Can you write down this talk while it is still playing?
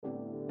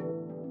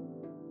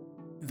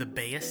The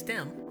Baya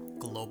STEM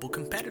Global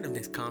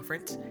Competitiveness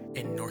Conference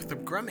and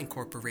Northrop Grumman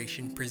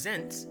Corporation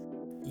presents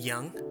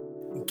Young,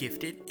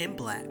 Gifted, and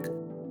Black,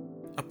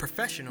 a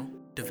professional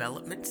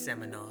development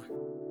seminar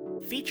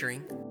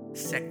featuring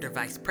Sector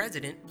Vice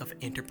President of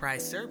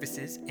Enterprise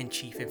Services and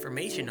Chief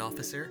Information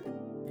Officer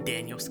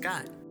Daniel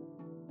Scott,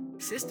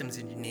 Systems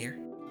Engineer,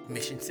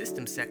 Mission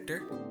Systems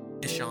Sector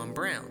Deshaun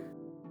Brown,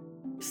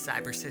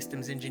 Cyber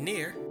Systems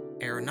Engineer,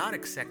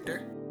 Aeronautics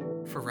Sector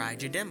Farai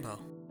Jadembo,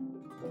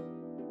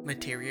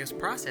 Materials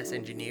Process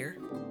Engineer,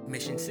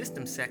 Mission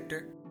Systems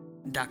Sector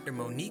Dr.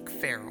 Monique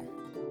Farrell,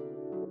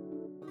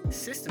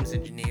 Systems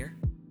Engineer,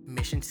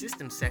 Mission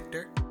Systems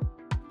Sector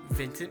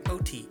Vincent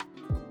Poteet,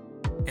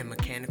 and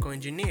Mechanical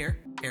Engineer,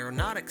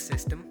 Aeronautics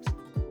Systems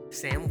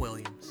Sam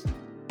Williams.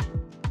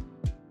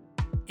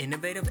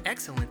 Innovative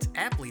excellence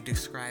aptly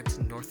describes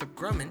Northrop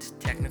Grumman's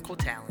technical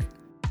talent.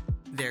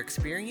 Their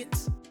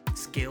experience,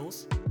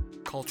 skills,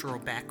 cultural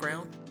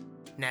background,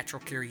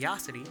 natural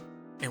curiosity,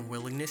 and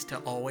willingness to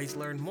always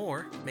learn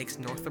more makes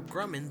Northrop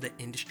Grumman the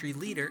industry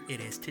leader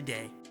it is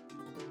today.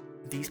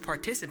 These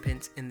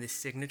participants in this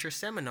signature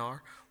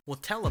seminar will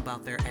tell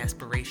about their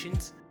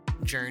aspirations,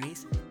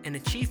 journeys, and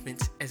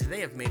achievements as they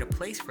have made a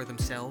place for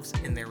themselves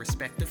in their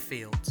respective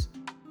fields.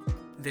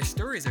 Their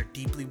stories are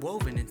deeply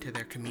woven into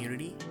their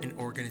community and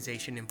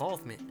organization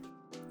involvement.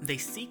 They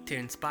seek to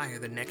inspire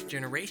the next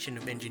generation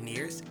of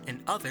engineers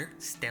and other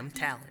STEM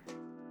talent.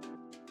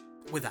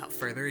 Without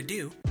further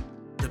ado,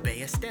 the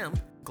Baya STEM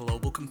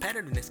Global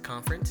Competitiveness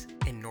Conference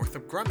and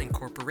Northrop Grumman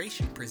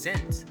Corporation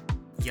presents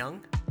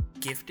Young,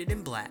 Gifted,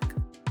 and Black,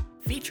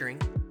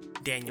 featuring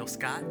Daniel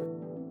Scott,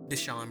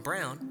 Deshaun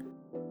Brown,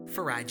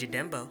 Farai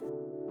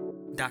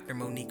Jadembo, Dr.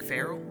 Monique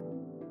Farrell,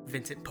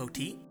 Vincent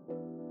Poteet,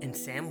 and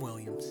Sam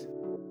Williams.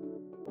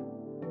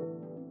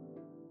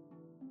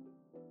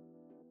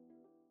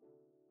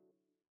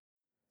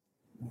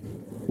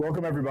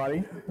 Welcome,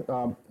 everybody.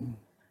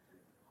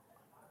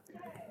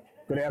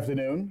 Good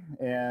afternoon,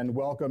 and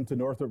welcome to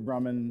Northrop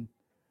Grumman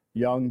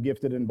Young,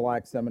 Gifted, and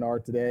Black seminar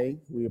today.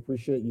 We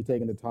appreciate you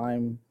taking the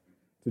time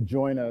to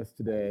join us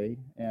today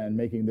and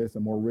making this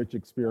a more rich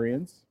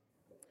experience.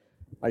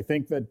 I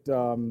think that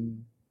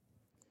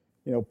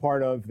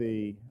part of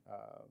the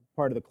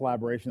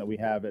collaboration that we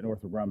have at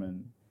Northrop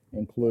Grumman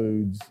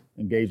includes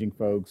engaging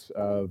folks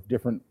of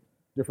different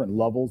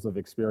levels of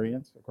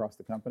experience across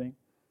the company,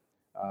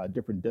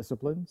 different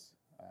disciplines,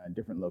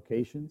 different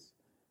locations.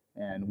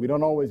 And we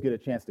don't always get a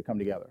chance to come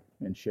together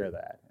and share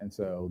that. And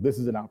so this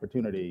is an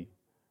opportunity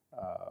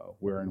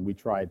wherein we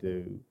try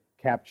to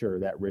capture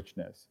that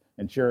richness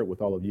and share it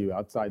with all of you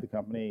outside the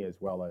company as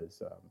well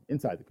as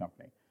inside the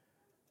company.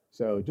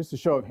 So just a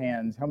show of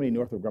hands, how many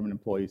Northrop Grumman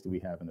employees do we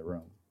have in the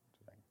room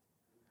today?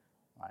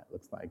 All right,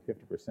 looks like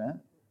 50%.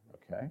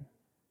 Okay,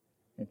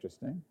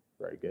 interesting,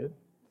 very good.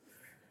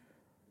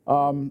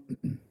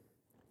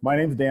 My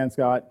name is Dan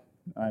Scott.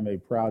 I'm a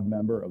proud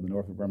member of the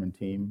Northrop Grumman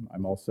team.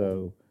 I'm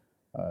also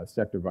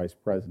Sector Vice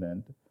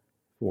President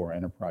for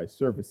Enterprise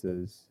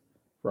Services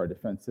for our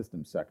Defense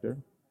Systems Sector.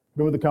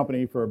 Been with the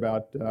company for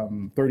about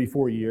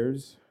 34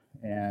 years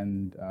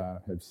and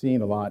have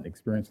seen a lot,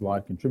 experienced a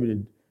lot,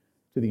 contributed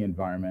to the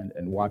environment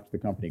and watched the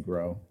company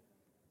grow.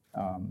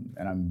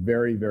 And I'm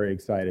very, very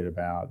excited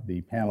about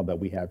the panel that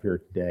we have here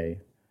today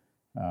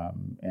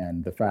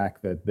and the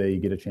fact that they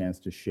get a chance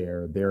to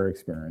share their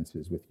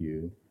experiences with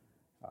you,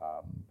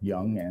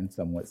 young and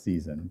somewhat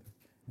seasoned.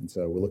 And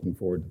so we're looking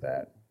forward to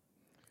that.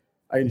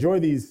 I enjoy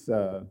these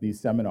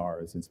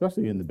seminars,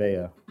 especially in the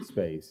Baya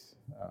space,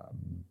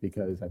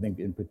 because I think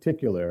in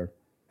particular,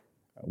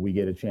 we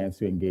get a chance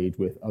to engage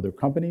with other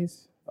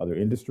companies, other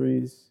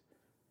industries,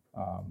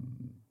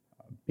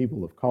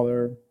 people of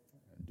color,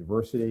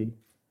 diversity,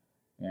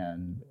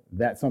 and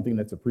that's something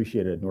that's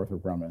appreciated at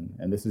Northrop Grumman.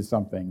 And this is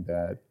something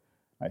that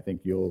I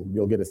think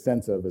you'll get a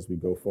sense of as we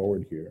go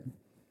forward here.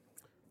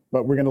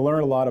 But we're going to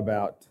learn a lot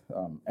about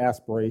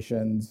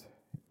aspirations,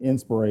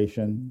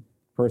 inspiration,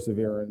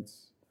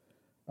 perseverance,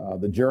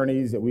 the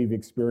journeys that we've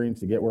experienced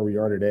to get where we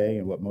are today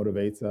and what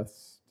motivates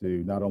us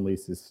to not only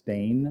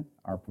sustain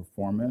our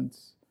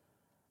performance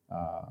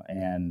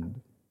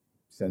and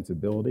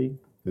sensibility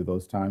through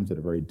those times that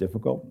are very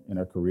difficult in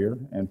our career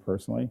and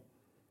personally,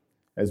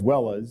 as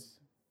well as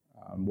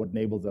what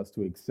enables us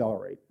to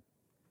accelerate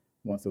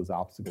once those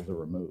obstacles are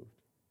removed.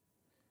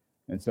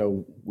 And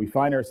so we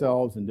find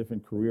ourselves in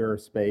different career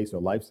space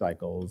or life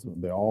cycles.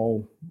 They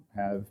all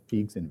have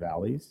peaks and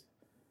valleys.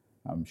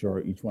 I'm sure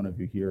each one of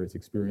you here is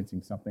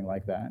experiencing something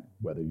like that,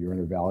 whether you're in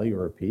a valley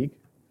or a peak.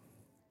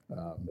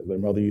 As my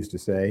mother used to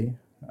say,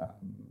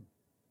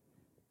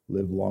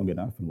 live long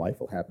enough and life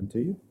will happen to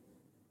you.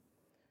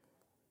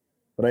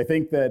 But I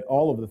think that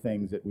all of the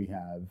things that we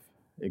have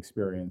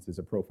experienced is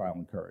a profile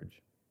in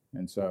courage.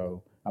 And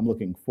so I'm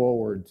looking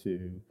forward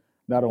to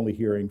not only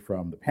hearing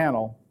from the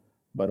panel,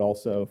 but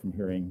also from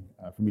hearing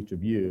from each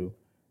of you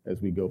as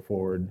we go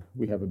forward.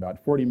 We have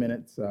about 40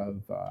 minutes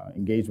of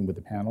engagement with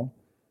the panel.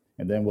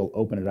 And then we'll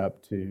open it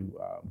up to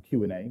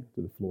Q&A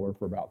to the floor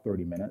for about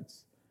 30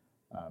 minutes.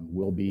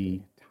 Will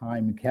be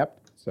time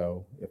kept,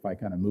 So if I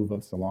kind of move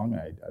us along,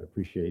 I'd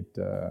appreciate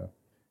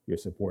your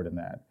support in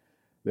that.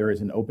 There is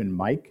an open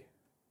mic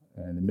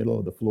in the middle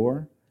of the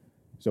floor.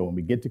 So when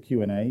we get to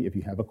Q&A, if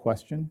you have a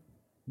question,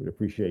 we'd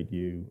appreciate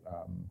you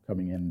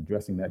coming in and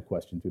addressing that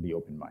question through the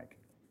open mic.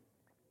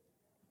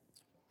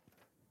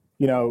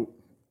 You know,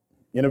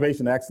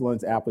 innovation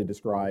excellence aptly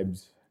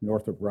describes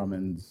Northrop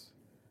Grumman's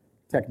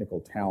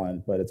technical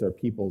talent, but it's our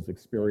people's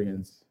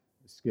experience,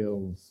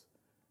 skills,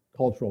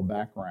 cultural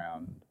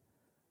background,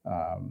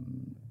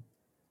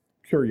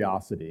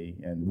 curiosity,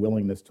 and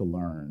willingness to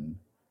learn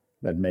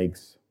that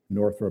makes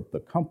Northrop the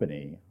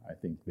company, I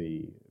think,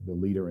 the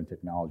leader in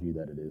technology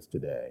that it is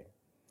today.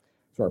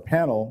 So our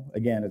panel,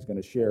 again, is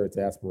going to share its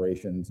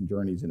aspirations and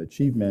journeys and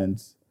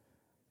achievements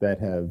that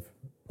have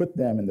put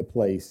them in the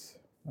place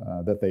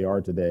that they are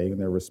today in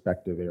their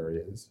respective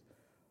areas.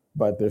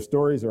 But their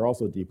stories are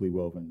also deeply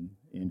woven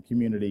in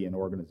community and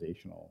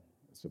organizational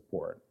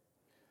support.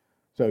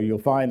 So you'll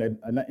find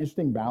an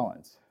interesting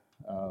balance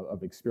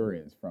of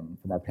experience from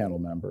our panel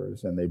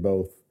members, and they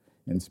both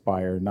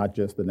inspire not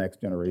just the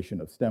next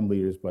generation of STEM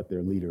leaders, but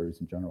their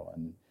leaders in general.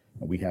 And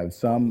we have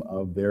some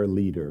of their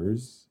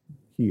leaders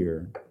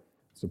here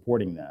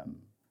supporting them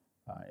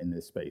in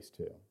this space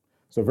too.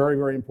 So very,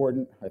 very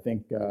important. I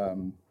think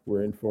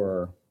we're in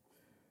for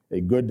a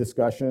good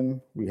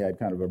discussion. We had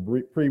kind of a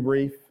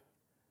pre-brief,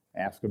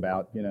 ask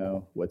about, you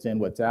know, what's in,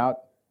 what's out.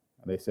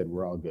 And they said,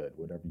 we're all good.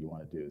 Whatever you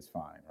want to do is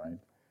fine, right?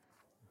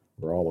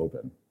 We're all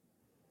open.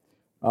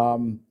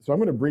 So I'm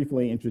going to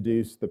briefly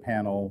introduce the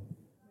panel,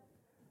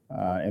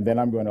 and then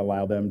I'm going to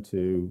allow them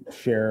to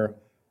share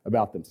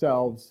about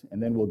themselves,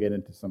 and then we'll get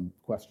into some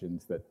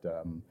questions that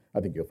I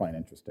think you'll find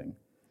interesting.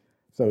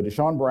 So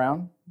Deshaun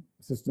Brown,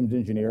 systems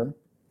engineer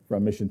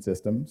from Mission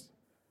Systems.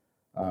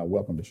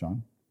 Welcome,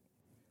 Deshaun.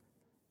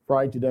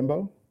 Fry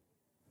Chidembo,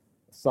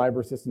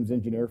 cyber systems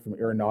engineer from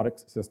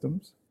Aeronautics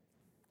Systems.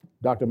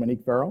 Dr.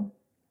 Monique Farrell,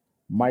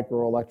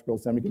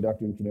 microelectrical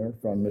semiconductor engineer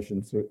from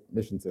Mission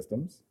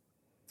Systems.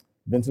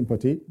 Vincent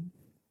Poteet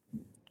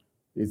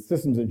is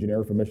systems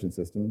engineer from Mission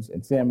Systems,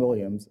 and Sam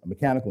Williams, a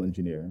mechanical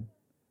engineer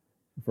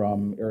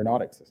from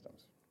Aeronautics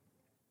Systems.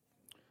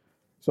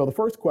 So the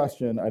first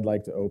question I'd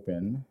like to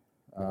open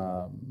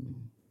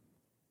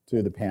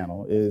to the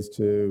panel is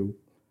to,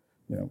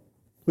 you know,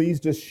 please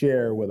just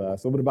share with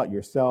us a little bit about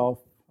yourself,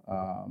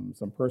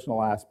 some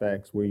personal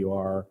aspects, where you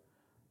are,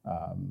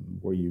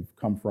 where you've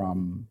come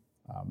from,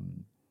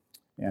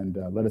 and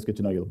let us get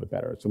to know you a little bit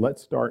better. So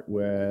let's start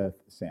with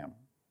Sam.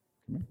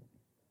 Come here.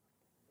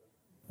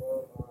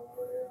 Well, I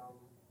am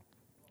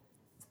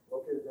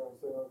located down in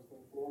St.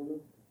 Augustine, Florida.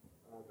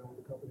 I've been with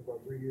the company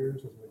about 3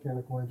 years as a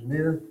mechanical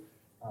engineer.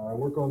 I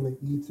work on the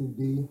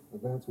E-2D,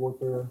 Advanced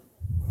Warfare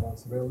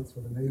Surveillance for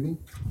the Navy.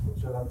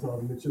 So shout out to all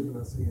the midshipmen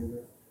I see in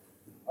there.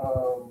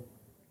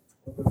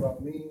 A bit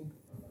about me.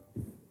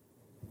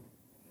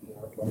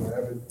 I'm an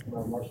avid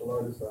martial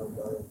artist.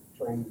 I've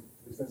trained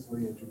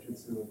extensively in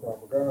Jiu-Jitsu and Krav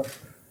Maga,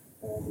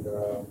 and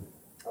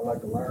I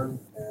like to learn.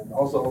 And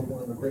also,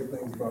 one of the great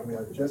things about me,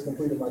 I just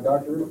completed my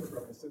doctorate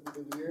from a systems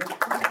engineer.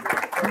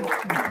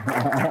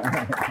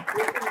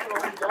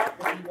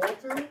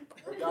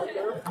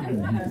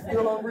 It's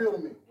still unreal to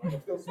me.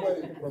 I'm still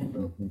sweating from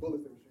the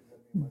bullets that were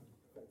shooting at me in my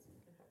defense.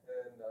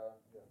 And yeah,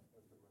 that's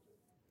pretty much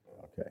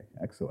it. Okay,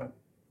 excellent.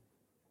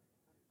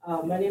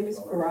 My name is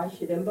Fry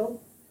Chidembo.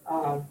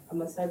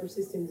 I'm a cyber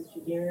systems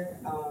engineer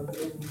in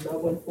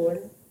Melbourne,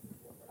 Florida.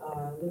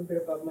 A little bit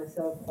about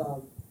myself.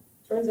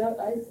 Turns out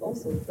I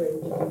also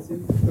trained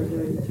Jiu-Jitsu for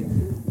doing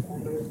Jiu-Jitsu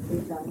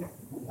 3 times.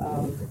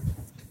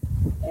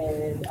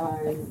 And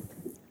I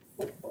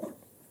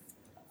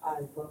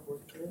love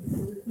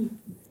working.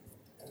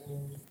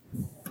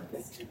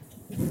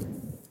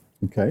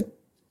 Okay.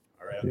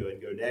 All right, I'll go ahead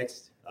and go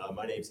next.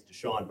 My name's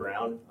Deshaun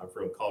Brown. I'm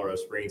from Colorado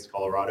Springs,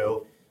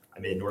 Colorado.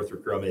 I'm in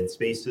Northrop Grumman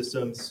Space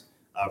Systems,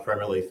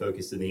 primarily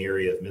focused in the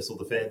area of missile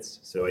defense.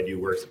 So I do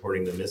work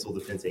supporting the Missile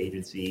Defense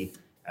Agency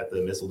at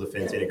the Missile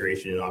Defense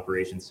Integration and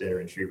Operations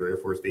Center in Schriever Air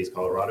Force Base,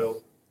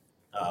 Colorado.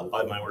 A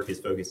lot of my work is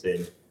focused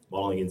in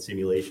modeling and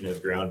simulation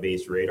of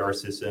ground-based radar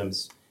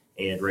systems.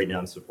 And right now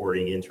I'm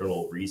supporting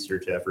internal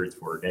research efforts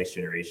for next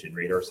generation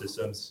radar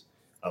systems.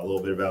 A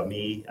little bit about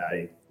me.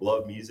 I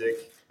love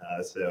music.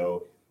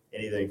 So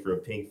anything from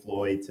Pink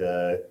Floyd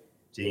to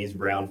James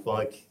Brown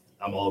funk,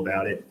 I'm all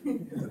about it.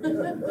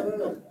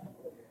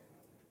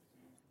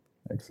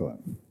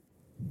 Excellent.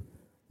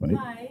 Monique?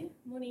 Hi,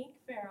 Monique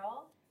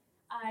Farrell.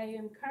 I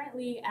am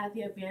currently at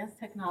the Advanced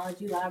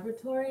Technology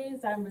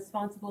Laboratories. I'm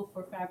responsible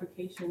for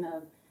fabrication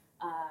of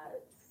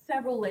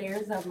several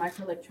layers of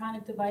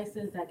microelectronic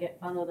devices that get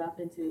funneled up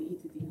into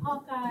E-2D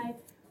Hawkeye,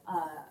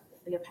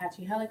 the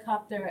Apache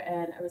helicopter,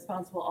 and I'm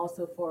responsible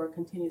also for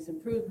continuous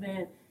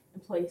improvement,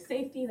 employee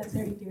safety, that's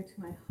very dear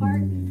to my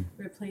heart,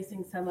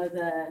 replacing some of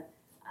the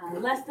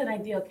less than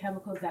ideal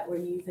chemicals that we're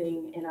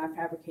using in our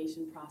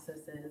fabrication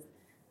processes.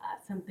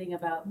 Something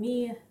about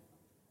me,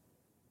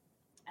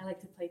 I like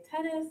to play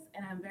tennis,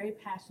 and I'm very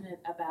passionate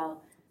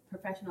about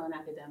professional and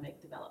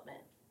academic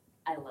development.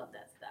 I love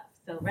that stuff.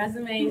 So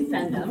resumes,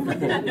 send them.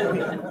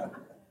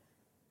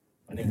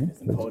 My name is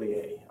Vincent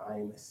Potier.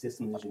 I'm a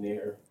systems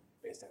engineer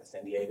based out of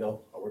San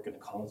Diego. I work in the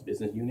Collins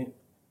business unit,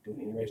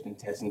 doing integration and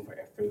testing for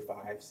F-35,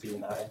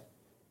 CNI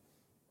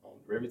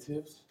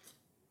derivatives.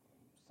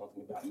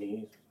 Something about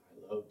me,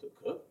 I love to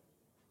cook.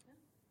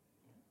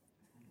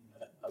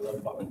 I love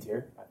to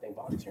volunteer. I think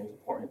volunteering is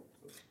important.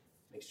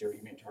 Make sure we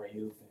mentor our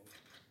youth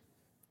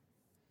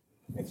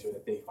and make sure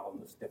that they follow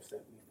the steps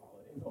that we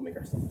followed and don't make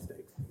our same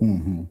mistakes.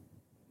 Mm-hmm.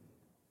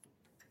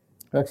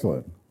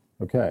 Excellent.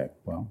 Okay,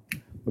 well,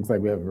 looks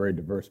like we have a very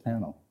diverse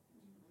panel.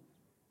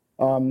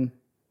 So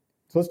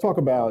let's talk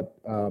about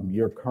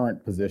your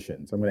current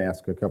positions. I'm going to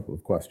ask a couple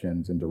of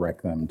questions and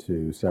direct them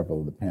to several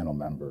of the panel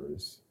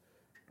members.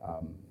 I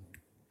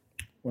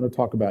want to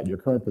talk about your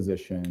current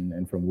position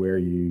and from where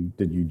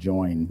did you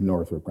join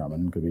Northrop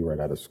Grumman? It could be right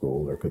out of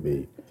school or it could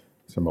be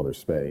some other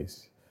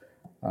space.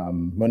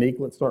 Monique,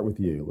 let's start with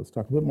you. Let's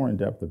talk a little more in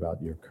depth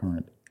about your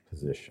current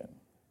position.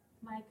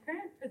 My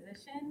current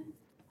position,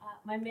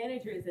 my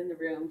manager is in the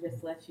room, just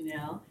to let you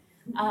know.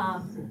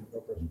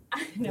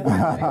 No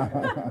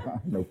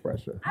pressure. No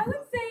pressure. I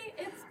would say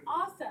it's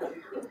awesome.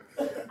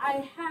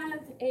 I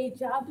have a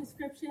job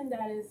description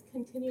that is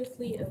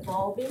continuously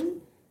evolving,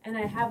 and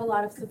I have a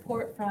lot of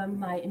support from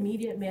my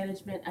immediate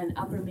management and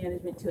upper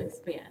management to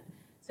expand.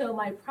 So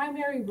my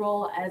primary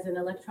role as an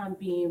electron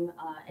beam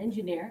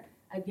engineer,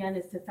 again,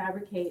 is to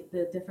fabricate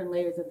the different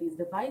layers of these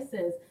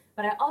devices,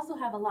 but I also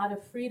have a lot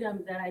of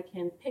freedom that I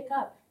can pick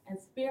up and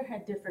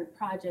spearhead different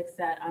projects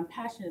that I'm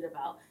passionate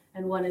about.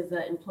 And one is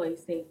the employee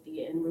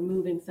safety and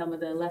removing some of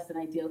the less than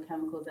ideal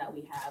chemicals that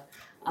we have.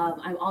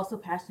 I'm also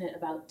passionate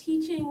about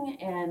teaching,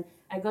 and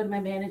I go to my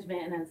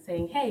management and I'm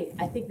saying, hey,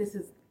 I think this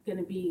is going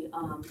to be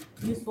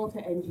useful to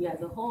NG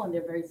as a whole, and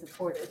they're very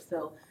supportive.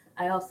 So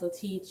I also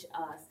teach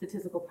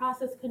statistical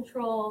process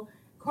control,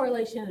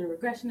 correlation and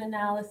regression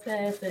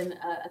analysis, and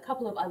a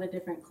couple of other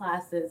different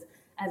classes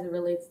as it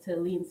relates to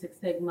Lean Six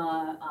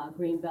Sigma,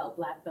 Green Belt,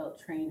 Black Belt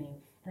training.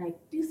 And I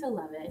do so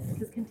love it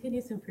because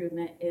continuous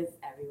improvement is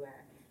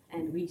everywhere.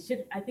 And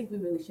I think we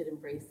really should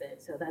embrace it.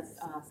 So that's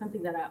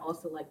something that I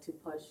also like to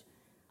push.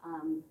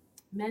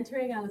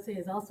 Mentoring, I would say,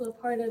 is also a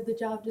part of the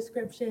job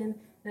description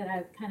that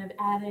I've kind of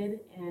added.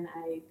 And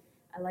I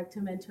like to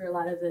mentor a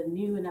lot of the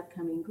new and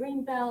upcoming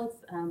green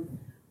belts.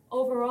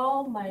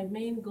 Overall, my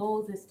main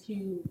goals is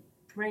to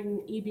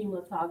bring e-beam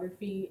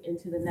lithography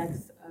into the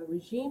next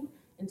regime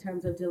in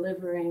terms of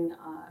delivering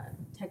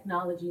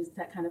technologies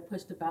that kind of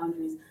push the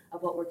boundaries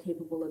of what we're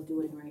capable of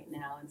doing right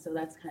now. And so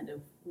that's kind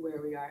of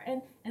where we are.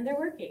 And they're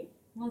working,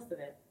 most of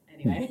it,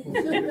 anyway.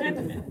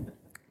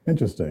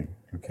 Interesting.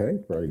 Okay,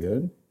 very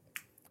good.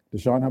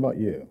 Deshaun, how about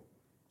you?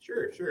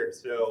 Sure.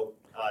 So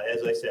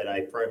as I said,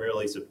 I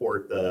primarily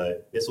support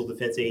the Missile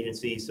Defense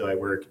Agency, so I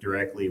work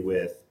directly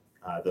with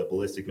the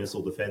Ballistic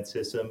Missile Defense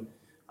System.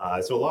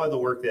 So a lot of the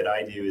work that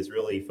I do is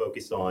really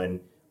focused on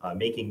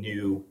making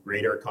new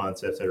radar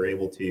concepts that are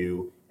able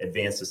to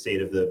advance the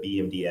state of the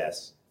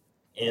BMDS.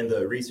 And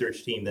the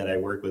research team that I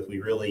work with, we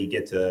really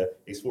get to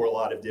explore a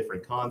lot of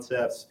different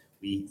concepts.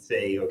 We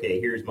say,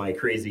 okay, here's my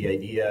crazy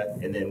idea,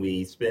 and then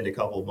we spend a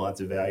couple of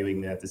months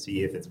evaluating that to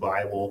see if it's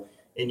viable.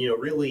 And,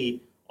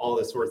 really all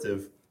the sorts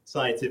of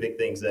scientific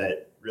things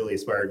that really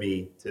inspired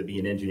me to be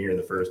an engineer in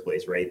the first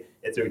place, right?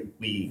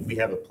 We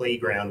have a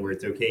playground where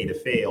it's okay to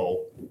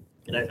fail,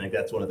 and I think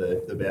that's one of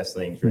the best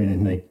things, right?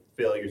 Mm-hmm. I think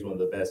failure is one of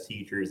the best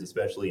teachers,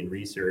 especially in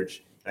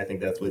research. I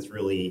think that's what's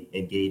really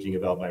engaging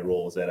about my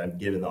role, is that I'm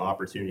given the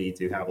opportunity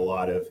to have a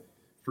lot of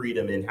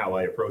freedom in how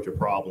I approach a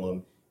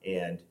problem,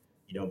 and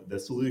the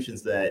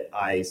solutions that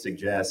I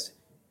suggest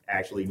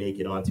actually make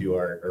it onto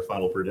our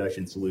final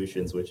production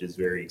solutions, which is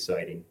very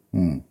exciting.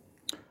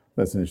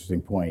 That's an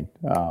interesting point.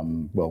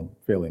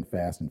 Failing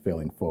fast and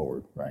failing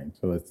forward, right?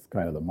 So that's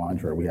kind of the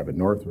mantra we have at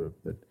Northrop,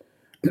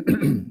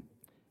 that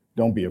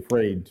don't be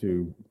afraid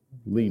to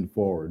lean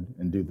forward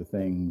and do the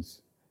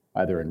things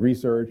either in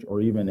research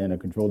or even in a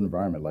controlled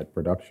environment like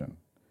production.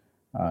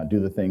 Do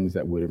the things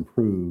that would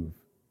improve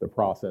the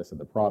process and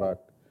the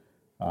product,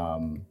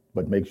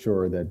 but make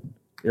sure that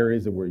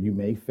areas where you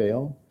may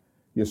fail,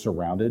 you're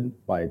surrounded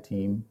by a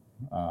team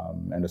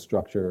and a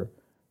structure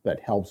that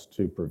helps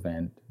to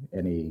prevent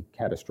any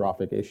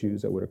catastrophic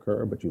issues that would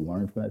occur, but you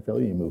learn from that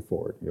failure, you move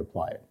forward, you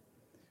apply it.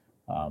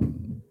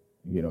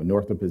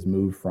 Northrop has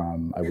moved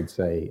from, I would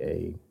say,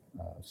 a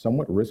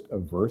somewhat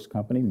risk-averse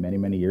company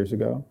many years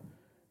ago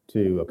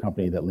to a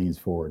company that leans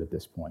forward at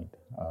this point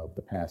of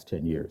the past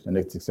 10 years, and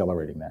it's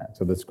accelerating that,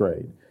 so that's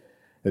great.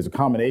 There's a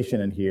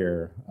combination in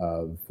here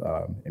of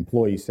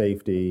employee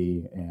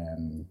safety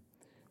and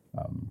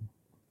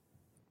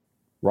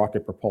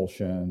rocket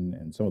propulsion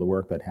and some of the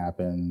work that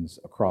happens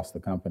across the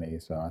company.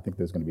 So I think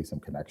there's going to be some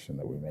connection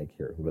that we make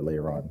here a little bit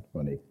later on.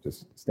 Monique,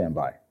 just stand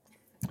by.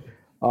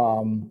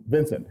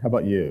 Vincent, how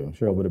about you?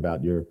 Share a little bit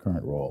about your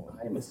current role.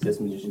 I am a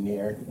systems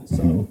engineer, and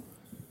so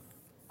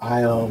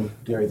I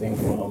do everything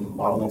from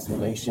model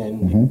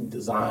installation,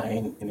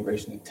 design,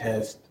 integration and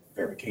test,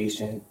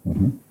 verification,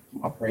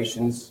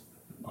 operations.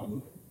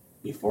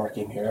 Before I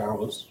came here, I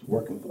was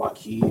working with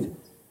Lockheed,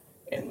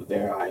 and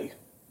there I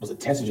was a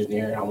test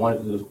engineer. I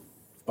wanted to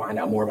find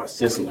out more about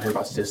systems, heard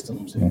about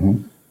systems,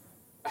 and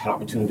I had an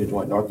opportunity to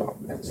join Northrop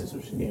as a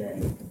systems engineer.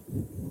 And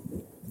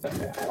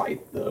I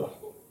like the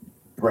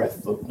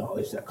breadth of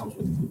knowledge that comes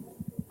with.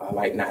 I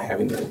like not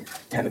having the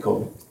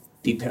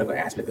deep technical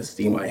aspect that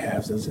Steve might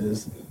have, such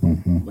as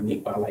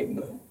Monique, but I like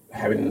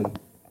having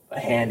a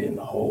hand in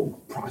the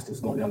whole process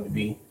going down the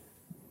V.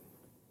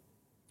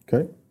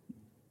 Okay,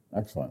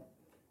 excellent.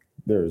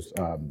 There's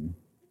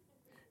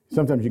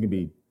sometimes you can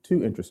be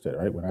too interested,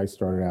 right? When I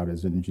started out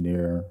as an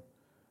engineer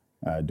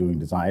doing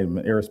design, I'm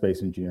an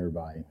aerospace engineer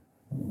by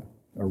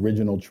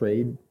original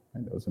trade, I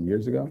know some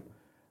years ago.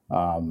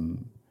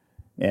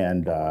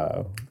 And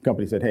the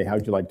company said, hey,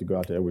 how'd you like to go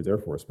out to Edwards Air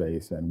Force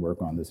Base and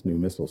work on this new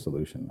missile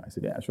solution? I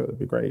said, yeah, sure, that'd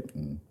be great.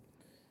 And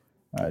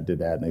I did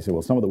that. And they said,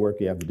 well, some of the work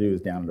you have to do is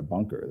down in a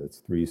bunker that's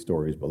 3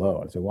 stories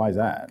below. I said, why is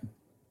that?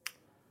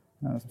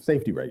 Some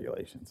safety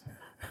regulations.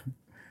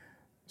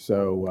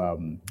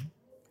 So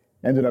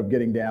ended up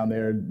getting down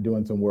there,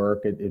 doing some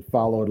work. It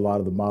followed a lot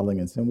of the modeling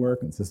and sim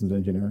work and systems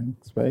engineering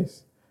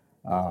space.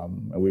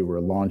 And we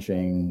were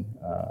launching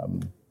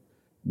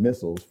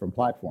missiles from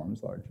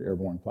platforms, large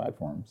airborne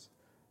platforms,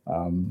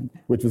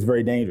 which was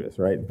very dangerous,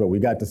 right? But we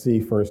got to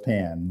see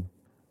firsthand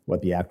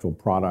what the actual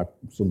product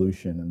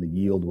solution and the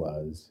yield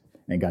was,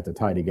 and got to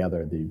tie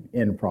together the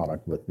end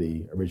product with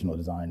the original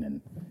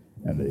design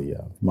and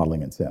the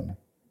modeling and sim.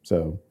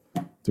 So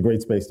it's a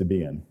great space to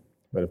be in.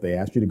 But if they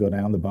asked you to go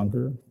down the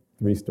bunker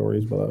 3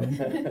 stories below,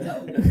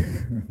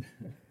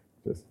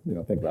 just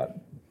think about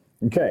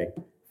it. Okay,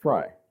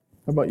 Fry,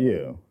 how about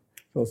you?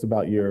 Tell us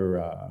about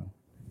your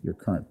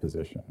current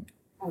position.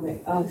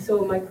 Okay,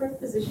 so my current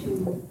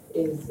position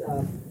is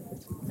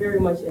very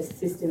much a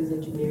systems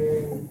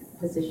engineering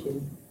position,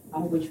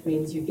 which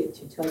means you get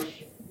to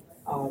touch,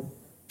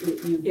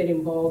 you get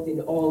involved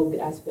in all of the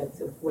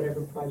aspects of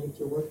whatever project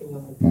you're working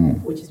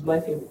on, which is my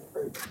favorite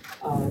part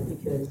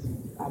because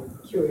I'm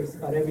curious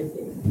about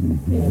everything.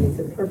 And it's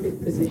a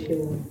perfect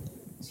position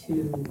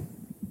to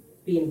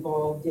be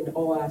involved in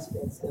all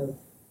aspects of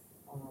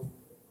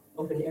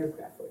an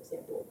aircraft, for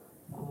example.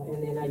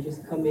 And then I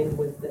just come in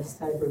with the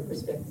cyber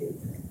perspective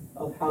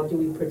of how do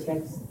we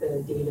protect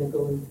the data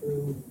going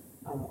through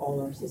all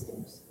our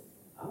systems.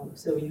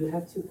 So you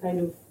have to kind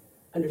of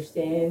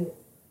understand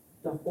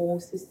the whole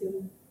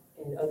system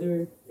and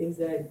other things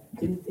that I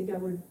didn't think I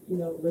would,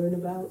 learn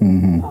about.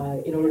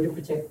 In order to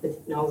protect the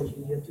technology,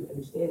 you have to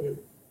understand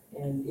it.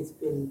 And it's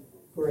been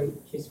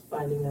great just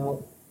finding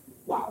out,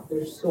 wow,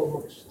 there's so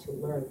much to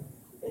learn.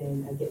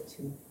 And I get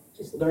to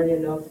just learn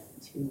enough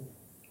to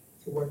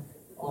work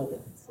on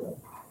it. So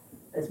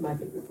that's my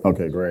favorite part.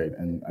 Okay, great.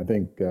 And I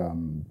think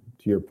to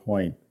your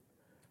point,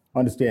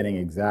 understanding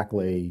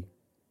exactly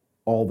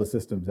all the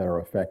systems that are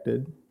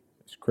affected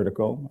is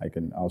critical.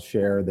 I'll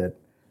share that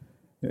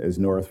as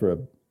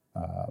Northrop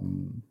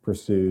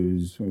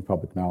pursues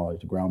public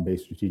knowledge,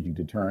 ground-based strategic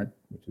deterrent,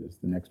 which is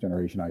the next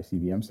generation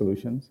ICBM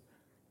solutions,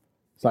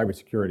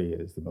 cybersecurity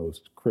is the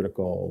most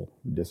critical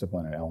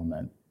discipline and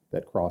element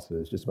that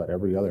crosses just about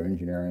every other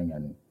engineering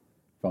and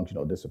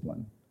functional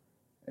discipline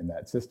in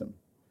that system.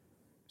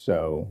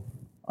 So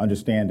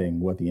understanding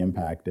what the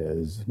impact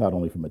is, not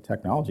only from a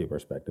technology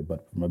perspective,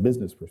 but from a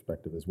business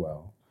perspective as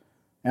well,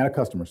 and a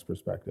customer's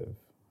perspective,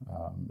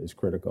 is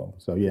critical.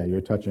 So yeah,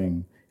 you're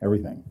touching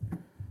everything.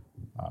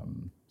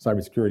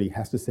 Cybersecurity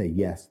has to say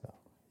yes, though.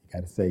 You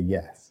got to say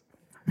yes.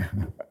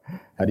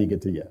 How do you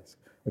get to yes?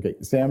 Okay,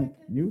 Sam,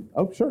 you?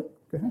 Oh, sure,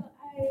 go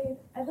ahead.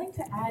 I'd like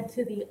to add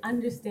to the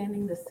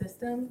understanding the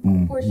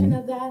system portion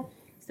of that.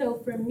 So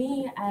for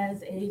me,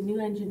 as a new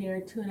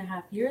engineer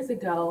 2.5 years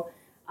ago,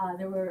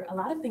 there were a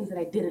lot of things that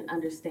I didn't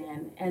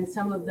understand. And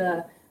some of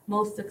the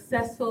most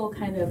successful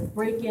kind of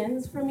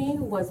break-ins for me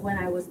was when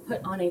I was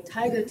put on a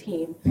Tiger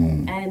team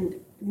and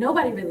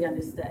nobody really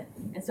understood.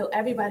 And so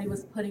everybody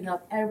was putting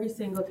up every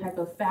single type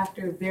of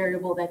factor,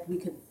 variable that we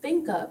could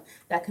think of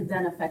that could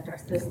then affect our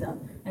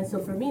system. And so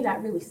for me,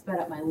 that really sped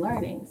up my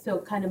learning. So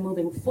kind of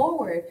moving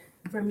forward,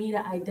 for me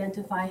to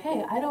identify,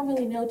 hey, I don't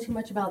really know too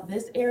much about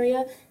this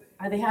area.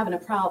 Are they having a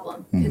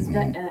problem?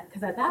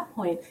 Because at that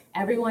point,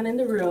 everyone in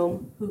the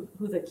room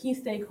who's a key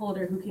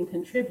stakeholder who can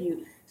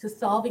contribute to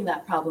solving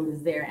that problem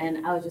is there.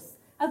 And I was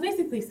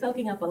basically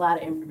soaking up a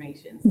lot of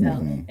information.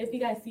 So if you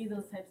guys see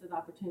those types of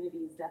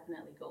opportunities,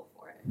 definitely go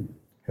for it.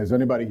 Has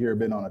anybody here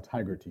been on a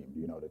Tiger team? Do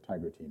you know what a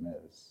Tiger team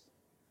is?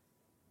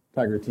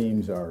 Tiger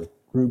teams are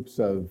groups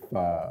of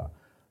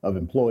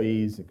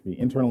employees. It can be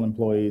internal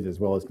employees as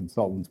well as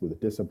consultants with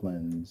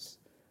disciplines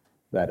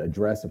that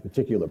address a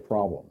particular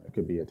problem. It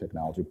could be a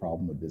technology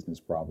problem, a business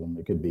problem.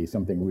 It could be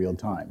something real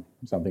time,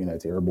 something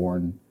that's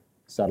airborne,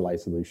 satellite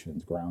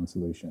solutions, ground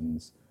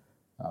solutions,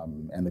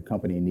 and the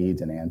company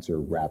needs an answer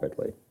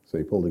rapidly. So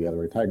they pull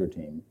together a Tiger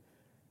team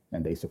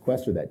and they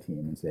sequester that team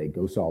and say,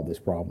 go solve this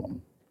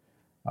problem.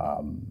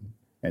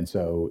 And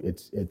so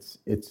it's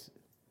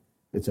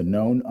a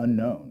known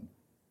unknown,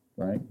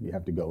 right? You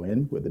have to go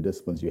in with the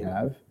disciplines you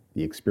have,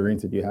 the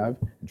experience that you have,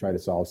 and try to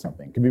solve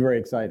something. It can be very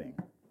exciting.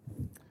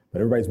 But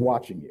everybody's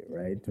watching you,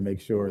 right, to make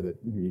sure that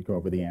you come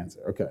up with the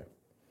answer. Okay.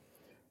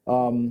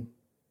 Sam,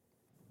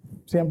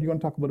 do you want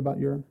to talk a little about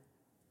your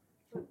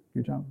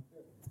Your John?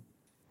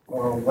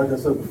 Like I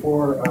said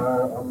before,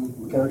 I'm a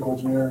mechanical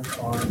engineer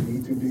on the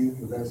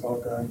E2D, Advanced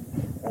Hawkeye,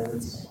 and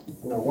it's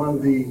one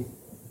of the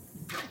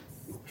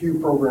few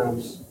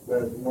programs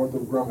that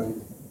Northrop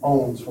Grumman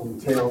owns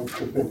from tail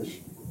to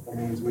finish. That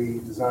means we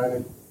design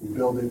it, we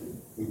build it,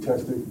 we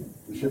test it,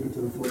 we ship it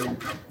to the fleet.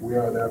 We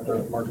are the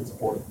aftermarket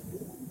support,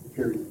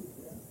 period.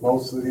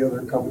 Most of the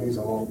other companies,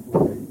 I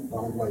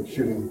don't like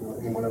shooting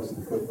anyone else in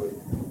the foot, but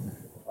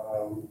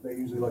they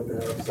usually like to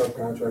have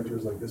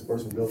subcontractors, like this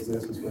person builds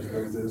this person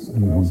does this,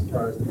 and I was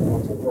surprised to come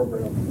onto a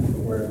program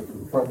where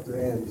from front to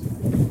end,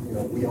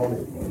 we own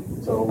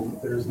it. So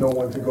there's no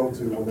one to go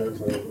to when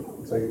there's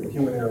a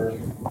human error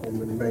in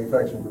the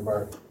manufacturing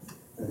environment.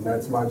 And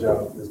that's my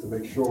job, is to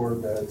make sure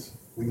that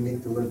we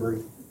meet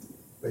delivery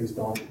based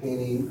on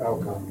any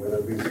outcome, whether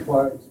it be a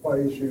supply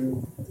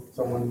issue,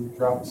 someone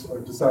drops or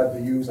decides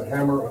to use a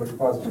hammer on a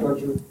composite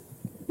structure.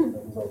 That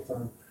happens all the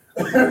time.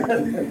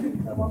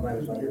 And my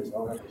manager's not here, so I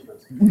don't have to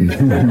stress.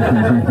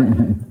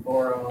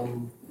 Or,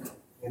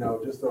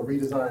 just a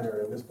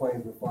redesigner, and this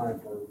plane's been flying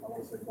for, I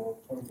want to say,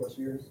 20 plus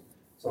years.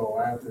 So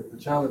the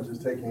challenge is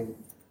taking,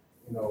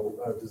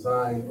 a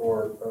design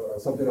or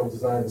something that was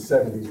designed in the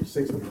 70s or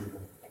 60s even,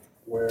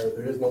 where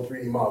there is no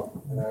 3D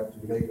model, and I have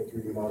to make a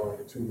 3D model on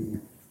a 2D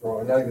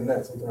drawing. Not even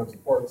that, sometimes the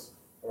parts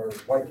are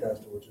white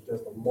caster, which is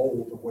just a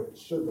mold of what it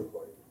should look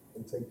like,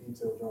 and take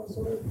detailed drawings.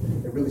 So that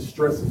it really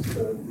stresses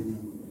the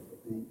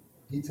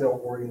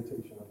detailed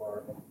orientation of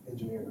our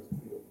engineering as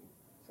a field.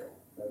 So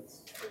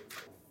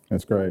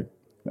That's great.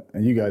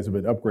 And you guys have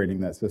been upgrading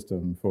that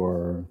system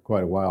for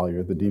quite a while. You're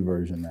at the D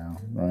version now,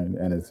 right?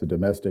 And it's a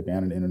domestic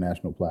and an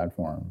international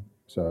platform.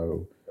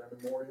 So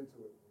more into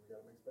it. We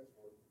gotta make space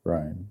for it.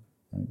 Right.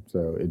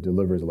 So it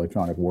delivers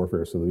electronic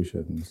warfare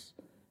solutions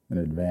and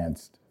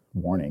advanced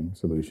warning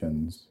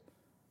solutions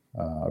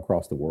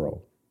across the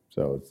world.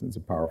 So it's a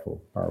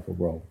powerful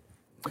role.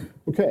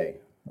 Okay,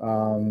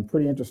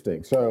 pretty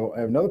interesting. So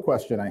I have another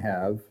question I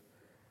have.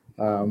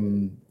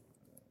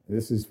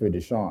 This is for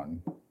Deshaun.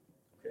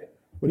 Okay.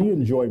 What do you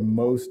enjoy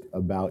most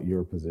about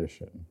your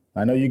position?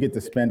 I know you get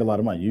to spend a lot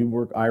of money. You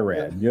work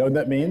IRAD. You know what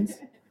that means?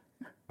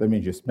 That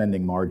means you're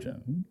spending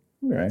margin.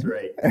 Right? That's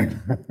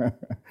right.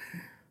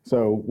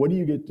 So what do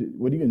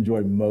you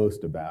enjoy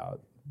most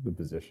about the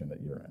position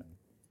that you're in?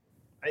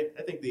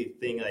 I think the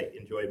thing I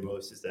enjoy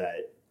most is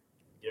that,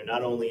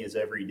 not only is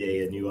every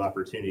day a new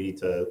opportunity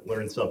to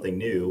learn something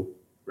new,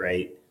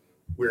 right?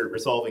 We're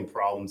solving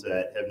problems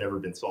that have never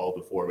been solved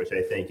before, which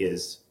I think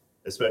is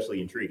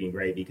especially intriguing,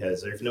 right?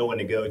 Because there's no one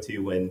to go to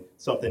when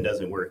something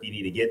doesn't work. You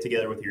need to get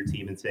together with your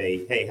team and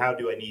say, hey, how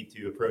do I need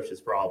to approach this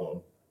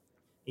problem?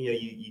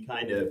 You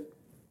kind of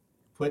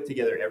put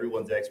together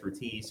everyone's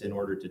expertise in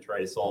order to try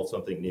to solve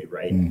something new,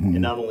 right? Mm-hmm.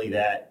 And not only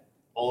that,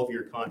 all of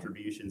your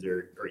contributions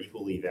are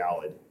equally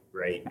valid,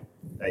 right?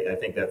 I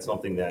think that's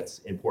something that's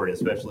important,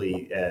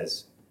 especially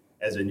as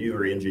a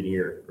newer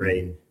engineer,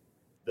 right? Mm-hmm.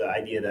 The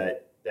idea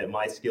that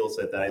my skill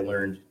set that I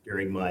learned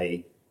during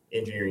my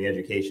engineering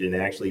education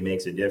actually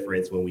makes a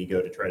difference when we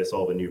go to try to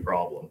solve a new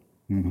problem,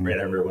 Mm-hmm. right?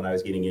 I remember when I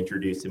was getting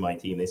introduced to my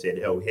team, they said,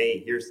 oh,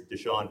 hey, here's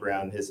Deshaun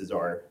Brown. This is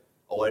our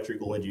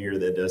electrical engineer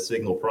that does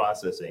signal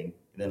processing.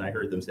 And then I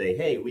heard them say,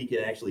 hey, we can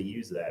actually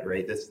use that,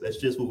 right? That's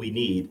just what we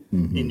need.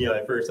 Mm-hmm. And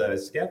at first I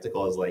was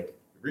skeptical. I was like,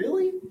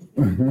 really?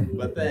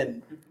 But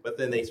then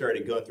they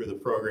started going through the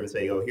program and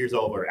saying, oh, here's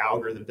all of our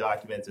algorithm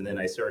documents. And then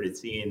I started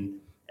seeing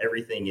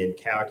everything in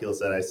calculus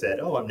that I said,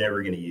 oh, I'm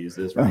never going to use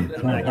this, right?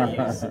 I'm not going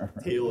to use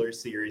Taylor's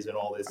series and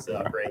all this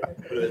stuff, right?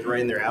 But it was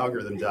right in their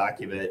algorithm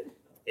document.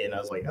 And I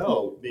was like,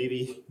 oh,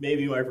 maybe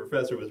my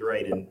professor was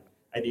right and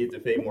I needed to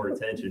pay more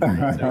attention.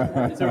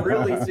 Right? So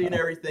really seeing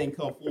everything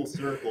come full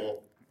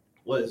circle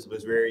was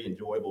very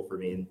enjoyable for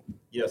me. And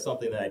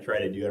something that I try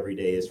to do every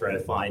day is try to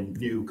find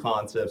new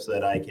concepts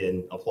that I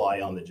can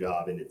apply on the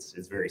job, and it's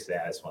very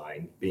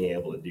satisfying being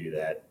able to do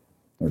that.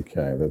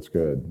 Okay, that's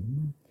good.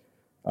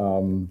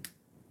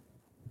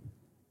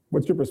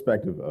 What's your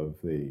perspective of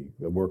the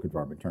work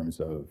environment in terms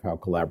of how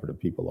collaborative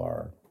people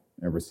are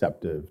and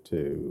receptive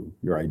to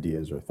your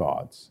ideas or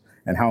thoughts?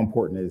 And how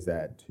important is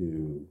that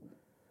to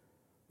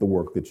the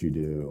work that you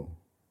do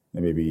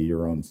and maybe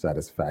your own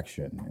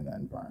satisfaction in that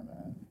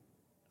environment?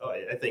 Oh,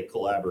 I think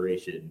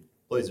collaboration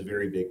plays a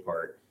very big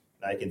part.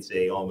 I can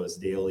say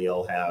almost daily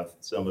I'll have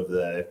some of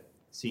the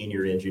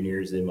senior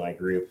engineers in my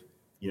group,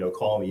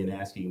 call me and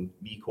asking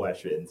me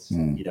questions.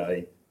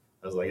 I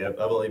was like, I've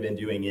only been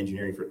doing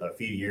engineering for a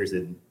few years,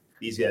 and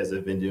these guys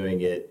have been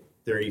doing it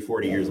 30,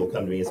 40 years. Will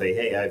come to me and say,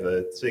 hey, I have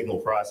a signal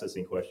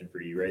processing question for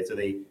you, right? So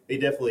they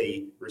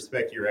definitely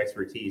respect your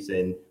expertise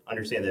and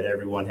understand that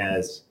everyone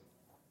has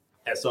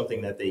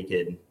something that they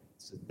can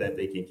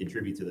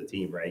contribute to the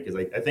team, right? Because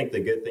I think the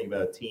good thing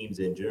about teams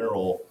in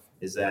general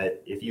is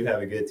that if you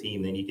have a good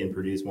team, then you can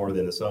produce more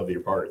than the sum of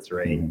your parts,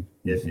 right? Mm-hmm.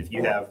 If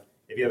you have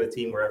a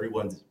team where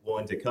everyone's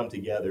willing to come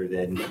together,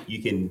 then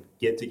you can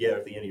get together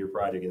at the end of your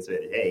project and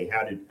say, hey,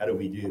 how did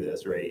we do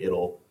this, right?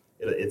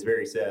 It's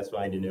very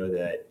satisfying to know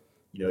that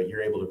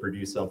you're able to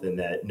produce something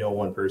that no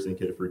one person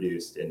could have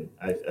produced. And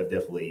I've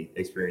definitely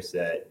experienced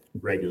that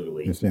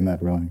regularly. You've seen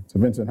that, really. So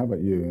Vincent, how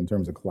about you in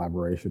terms of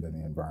collaboration in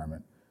the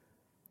environment?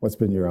 What's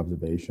been your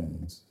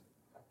observations?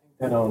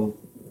 That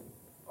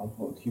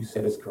what you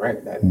said is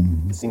correct. That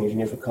the senior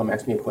engineers would come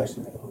ask me a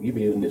question like, "Oh, you've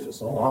been doing this for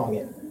so long,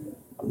 and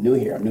I'm new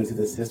here. I'm new to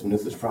this system, new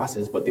to this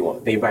process." But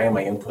they value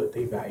my input.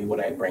 They value what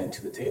I bring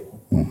to the table,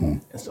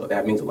 and so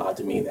that means a lot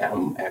to me. That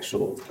I'm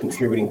actually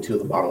contributing to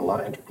the bottom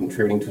line,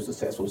 contributing to a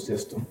successful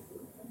system.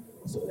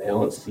 So they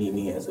don't see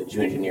me as a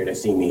junior engineer. They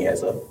see me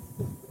as a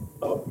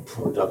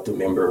productive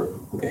member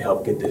who can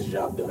help get this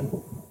job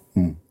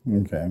done.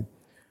 Okay.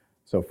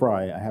 So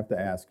Fry, I have to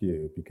ask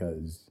you,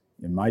 because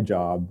in my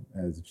job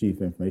as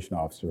Chief Information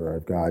Officer,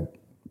 I've got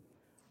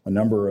a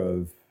number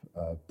of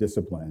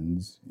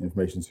disciplines.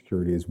 Information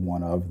security is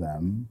one of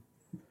them.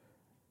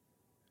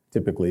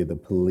 Typically the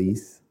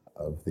police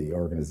of the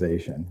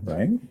organization,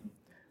 right?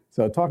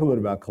 So talk a little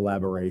bit about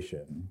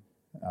collaboration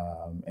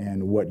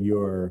and what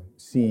you're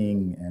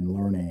seeing and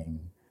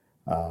learning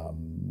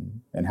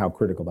and how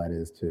critical that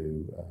is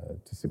to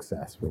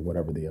success for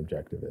whatever the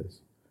objective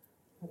is.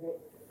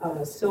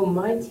 So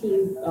my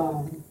team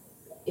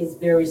is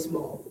very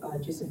small,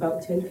 just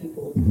about 10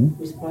 people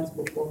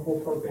responsible for a whole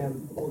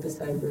program, all the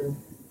cyber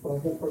for a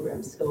whole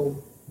program.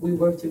 So we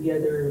work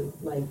together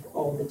like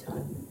all the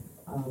time,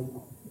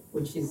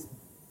 which is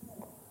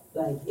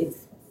like,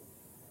 it's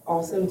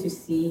awesome to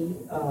see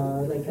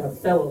like a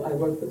fellow. I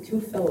work with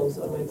 2 fellows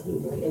on my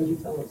team, like NG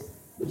fellows,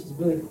 which is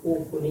really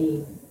cool for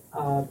me,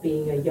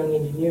 being a young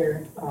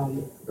engineer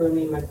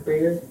early in my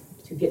career,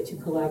 to get to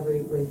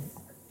collaborate with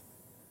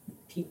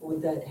people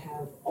that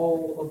have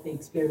all of the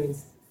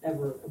experience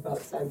ever about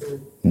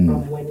cyber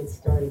from when it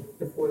started,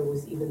 before it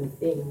was even a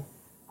thing,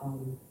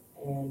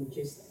 and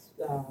just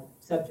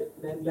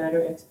subject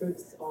matter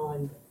experts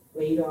on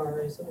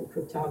radars, on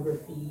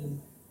cryptography,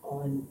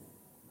 on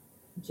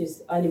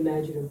just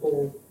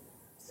unimaginable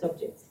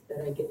subjects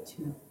that I get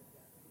to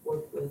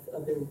work with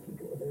other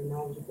people that are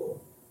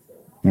knowledgeable.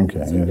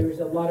 Okay. So there's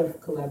a lot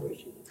of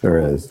collaboration. There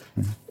is.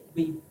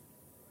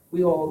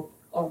 We all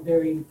are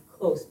very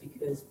close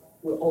because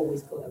we're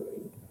always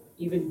collaborating,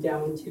 even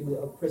down to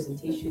a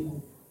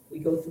presentation. We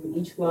go through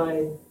each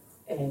line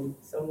and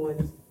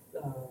someone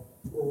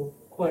will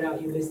point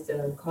out you missed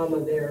a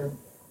comma there,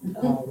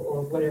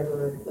 or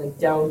whatever, like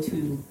down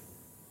to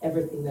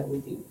everything that we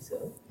do.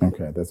 So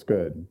Okay, that's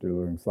good.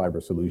 Delivering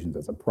cyber solutions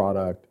as a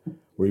product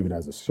or even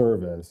as a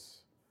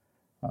service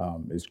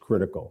is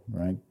critical,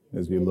 right?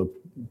 As we look,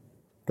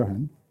 go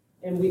ahead.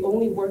 And we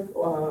only work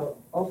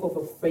off of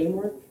a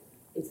framework.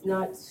 It's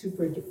not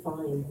super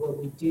defined what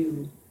we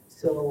do.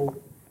 So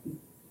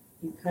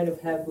you kind of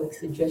have like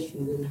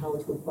suggestions on how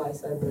to apply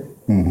cyber,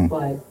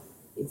 but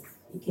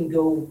it can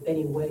go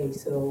any way.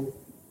 So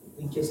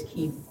we just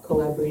keep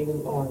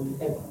collaborating on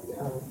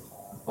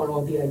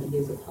all the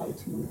ideas of how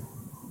to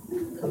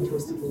come to a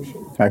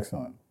solution.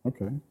 Excellent.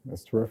 Okay,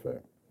 that's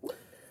terrific.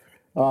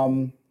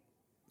 So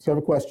I have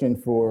a question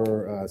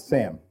for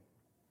Sam.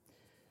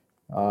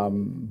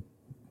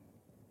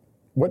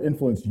 What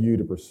influenced you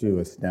to pursue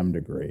a STEM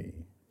degree?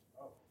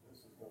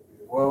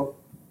 Well,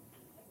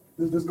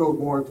 this goes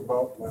more into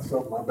about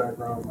myself, my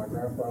background. My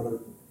grandfather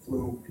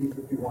flew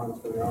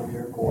P-51s for the Army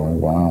Air Corps Oh,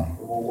 wow.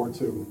 in World War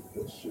II.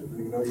 If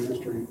you know your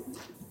history,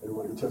 they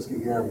were the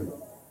Tuskegee Airmen,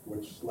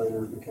 which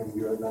later became the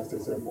United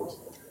States Air Force.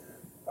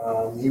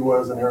 He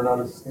was an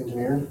aeronautics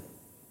engineer,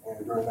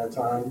 and during that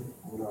time,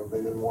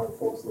 they didn't want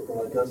folks looking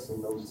like us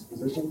in those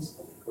positions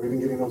or even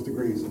getting those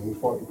degrees, and he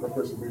fought and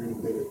persevered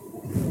and did it.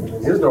 And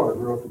then his daughter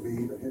grew up to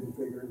be a hidden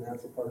figure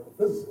NASA particle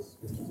physicist,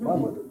 which is my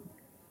mother.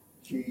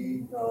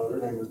 Her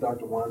name is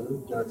Dr. Wanda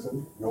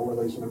Jackson, no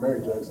relation to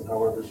Mary Jackson.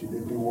 However, she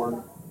did do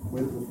work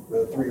with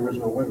the 3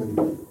 original women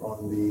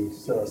on the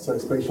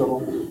space shuttle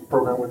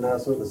program with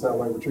NASA, the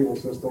satellite retrieval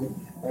system,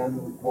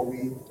 and what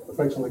we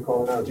affectionately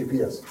call now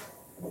GPS.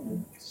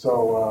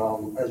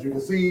 So as you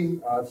can see,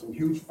 I have some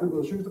huge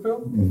shoes to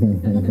fill,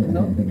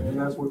 and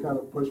that's what kind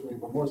of pushed me,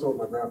 but more so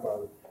my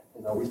grandfather.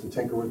 We used to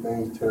tinker with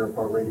things, tear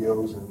apart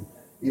radios, and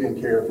he didn't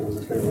care if it was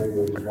his favorite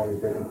radio, he just wanted to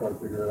break it apart,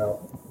 figure it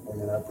out,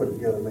 and then I put it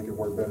together and make it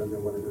work better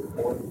than what it did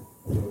before.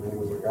 So then he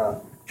was like,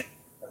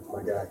 that's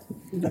my guy.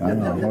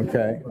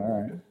 Okay,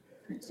 all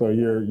right. So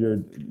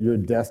you're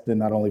destined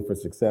not only for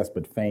success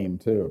but fame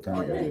too,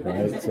 apparently,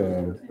 right?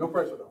 So No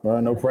pressure though.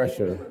 no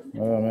pressure.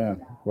 Oh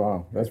man,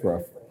 wow, that's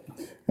rough.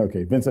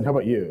 Okay, Vincent, how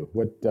about you?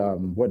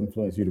 What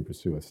influenced you to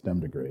pursue a STEM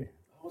degree?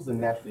 I was a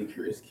naturally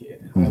curious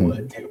kid. I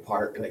would take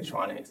apart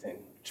electronics and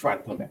try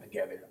to put them back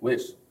together,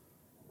 which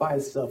by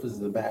itself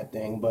is a bad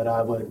thing, but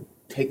I would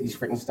take these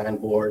Frankenstein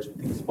boards with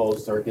these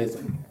exposed circuits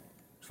and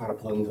try to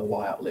plug them into a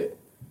wall outlet.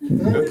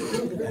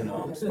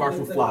 And sparks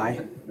would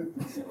fly.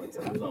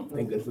 Sometimes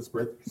thank goodness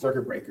for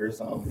circuit breakers.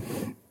 I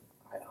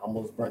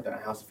almost burnt down a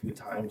house a few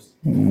times.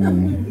 Yeah. I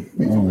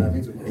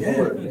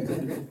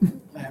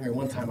remember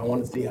one time I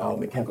wanted to see how a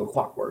mechanical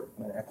clock worked.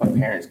 My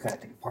parents kind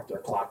of take apart their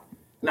clock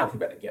and I put it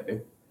back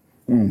together.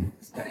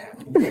 It's not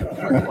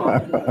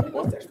happening.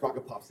 Once that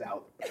sprocket pops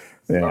out,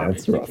 Yeah,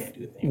 that's you rough. can't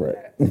do a thing Right.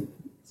 with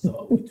that.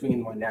 So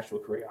between my natural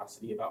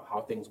curiosity about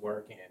how things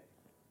work and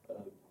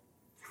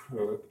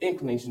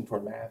inclination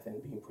toward math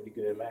and being pretty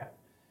good at math,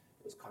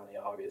 it was kind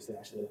of obvious that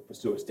I should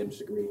pursue a STEM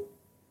degree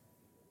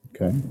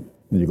Okay. And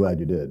you're glad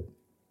you did.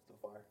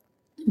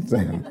 so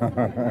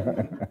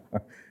far.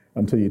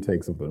 Until you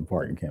take something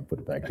apart and can't put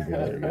it back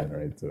together again,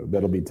 right? So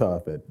that'll be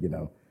tough at,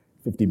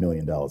 $50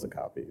 million a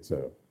copy.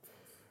 So,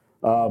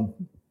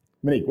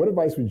 Monique, what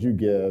advice would you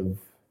give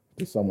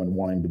to someone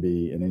wanting to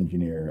be an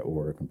engineer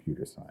or a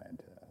computer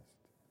scientist?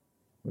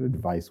 What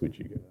advice would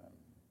you give them?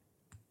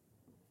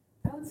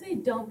 I would say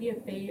don't be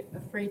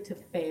afraid to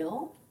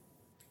fail.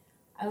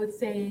 I would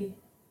say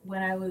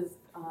when I was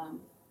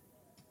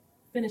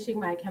finishing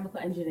my chemical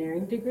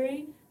engineering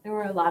degree, there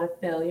were a lot of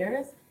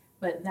failures,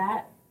 but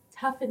that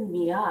toughened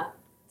me up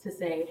to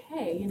say,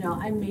 hey,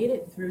 I made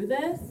it through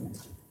this,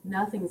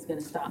 nothing's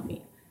gonna stop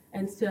me.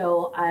 And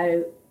so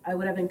I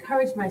would have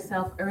encouraged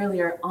myself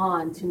earlier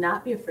on to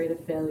not be afraid of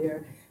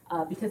failure,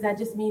 because that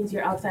just means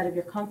you're outside of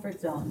your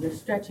comfort zone, you're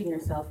stretching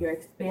yourself, you're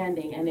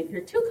expanding. And if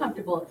you're too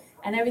comfortable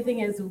and everything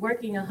is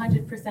working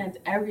 100%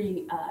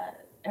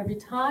 every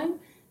time,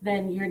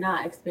 then you're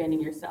not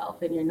expanding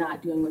yourself and you're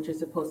not doing what you're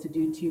supposed to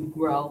do to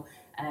grow.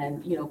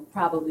 And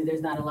probably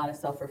there's not a lot of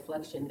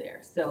self-reflection there.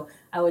 So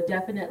I would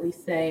definitely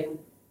say,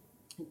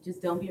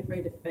 just don't be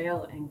afraid to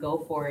fail and go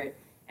for it.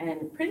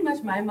 And pretty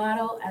much my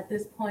motto at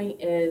this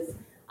point is,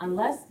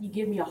 unless you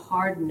give me a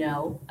hard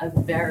no, a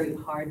very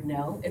hard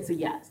no, it's a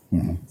yes.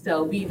 Mm-hmm.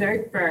 So be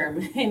very firm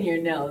in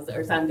your no's,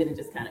 or so I'm going to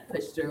just kind of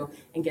push through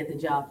and get the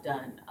job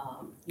done,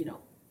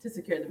 to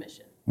secure the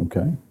mission.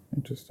 Okay,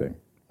 interesting.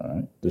 All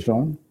right,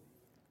 Deshaun,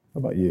 how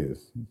about you?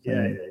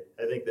 Yeah,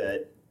 I think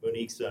that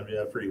Monique summed it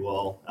up pretty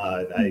well.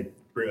 I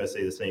pretty much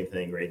say the same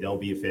thing, right? Don't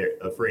be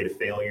afraid of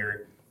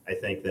failure. I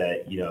think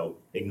that,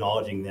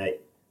 acknowledging that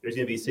there's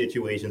going to be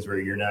situations where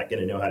you're not going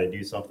to know how to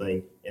do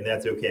something, and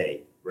that's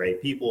okay, right?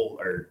 People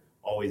are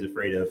always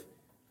afraid of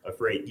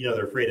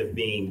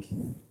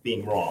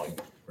being wrong,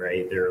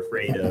 right? They're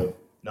afraid of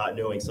not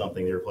knowing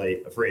something. They're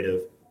afraid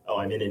of, oh,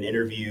 I'm in an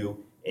interview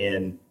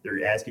and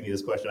they're asking me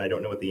this question, I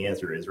don't know what the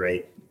answer is,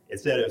 right?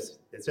 Instead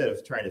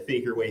of trying to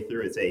fake your way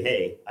through it, say,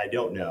 hey, I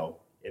don't know.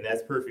 And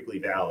that's perfectly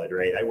valid,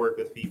 right? I work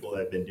with people that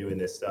have been doing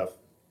this stuff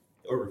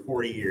over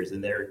 40 years,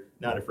 and they're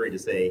not afraid to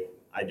say,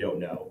 I don't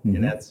know. Mm-hmm.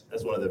 And that's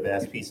one of the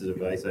best pieces of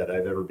advice that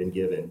I've ever been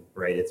given,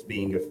 right? It's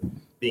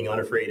being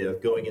unafraid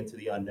of going into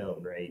the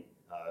unknown, right?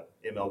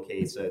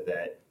 MLK said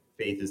that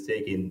faith is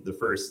taking the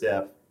first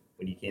step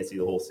when you can't see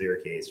the whole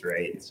staircase,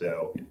 right?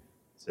 So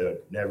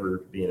never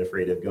being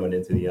afraid of going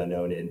into the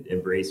unknown and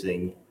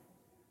embracing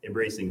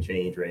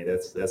change, right?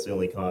 That's the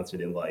only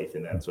constant in life,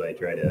 and that's what I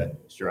try to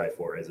strive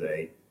for as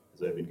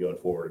I've been going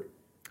forward.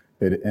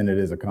 It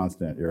is a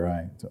constant, you're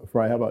right. So,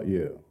 Fry, how about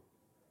you?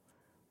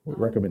 What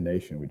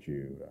recommendation would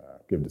you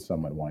give to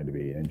someone wanting to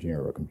be an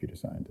engineer or a computer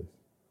scientist?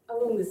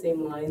 Along the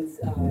same lines,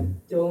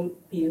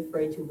 don't be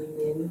afraid to lean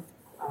in.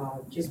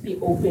 Just be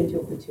open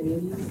to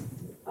opportunities.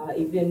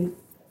 Even,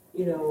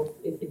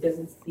 if it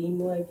doesn't seem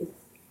like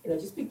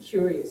it's, just be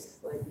curious.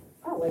 Like,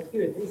 oh, I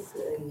hear this,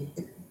 and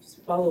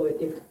just follow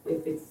it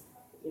if it's,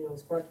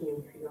 sparking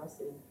your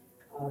curiosity.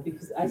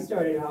 Because I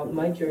started out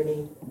my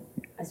journey.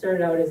 I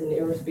started out as an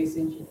aerospace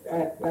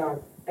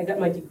engineer. I got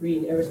my degree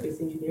in aerospace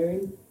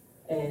engineering,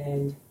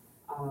 and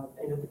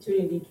an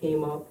opportunity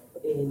came up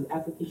in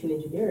application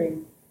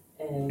engineering,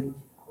 and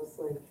I was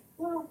like,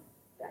 well,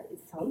 it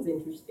sounds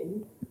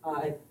interesting.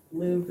 I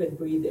live and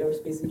breathe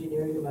aerospace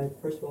engineering in my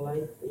personal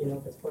life.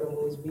 That's what I'm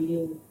always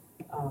reading.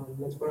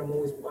 That's what I'm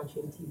always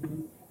watching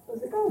TV. I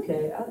was like,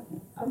 okay,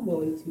 I'm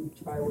willing to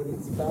try what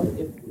it's about.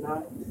 If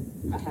not,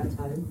 I have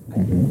time. I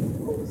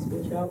can always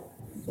switch out.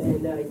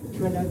 And it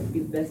turned out to be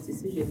the best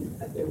decision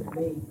I've ever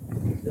made.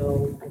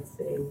 So I'd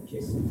say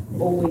just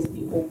always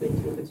be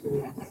open to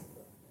opportunities.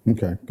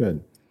 Okay,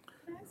 good.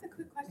 Can I ask a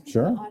quick question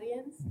Sure. to the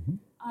audience? Mm-hmm.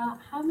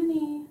 How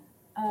many,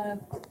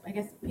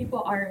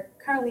 people are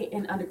currently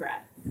in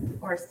undergrad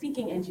or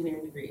seeking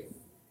engineering degrees?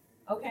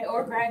 Okay,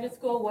 or graduate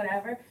school,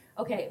 whatever.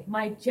 Okay,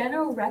 my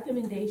general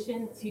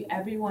recommendation to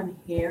everyone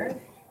here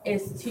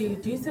is to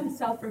do some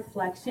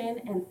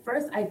self-reflection and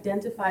first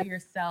identify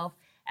yourself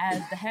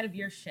as the head of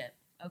your ship.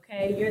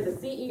 Okay, you're the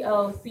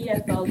CEO,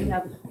 CFO, you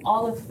have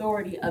all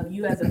authority of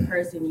you as a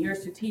person, your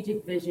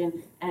strategic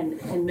vision, and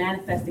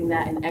manifesting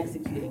that and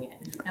executing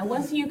it. And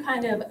once you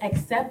kind of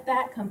accept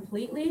that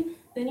completely,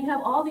 then you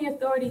have all the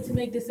authority to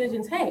make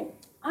decisions. Hey,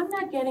 I'm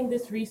not getting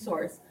this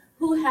resource.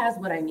 Who has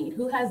what I need?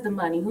 Who has the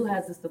money? Who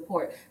has the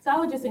support? So I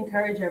would just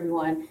encourage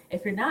everyone,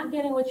 if you're not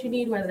getting what you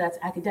need, whether that's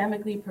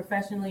academically,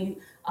 professionally,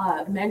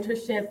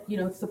 mentorship,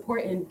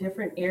 support in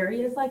different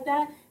areas like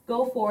that,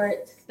 go for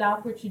it,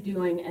 stop what you're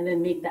doing, and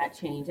then make that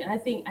change. And I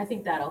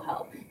think that'll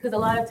help. Because a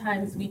lot of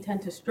times we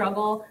tend to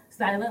struggle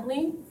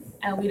silently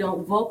and we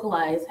don't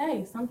vocalize,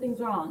 hey, something's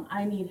wrong,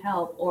 I need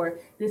help, or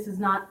this is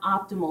not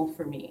optimal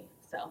for me.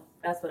 So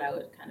that's what I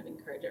would kind of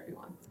encourage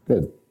everyone.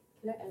 Good.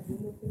 Can I add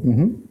one more thing?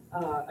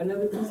 Mm-hmm.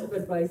 Another piece of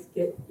advice,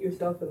 get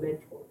yourself a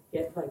mentor.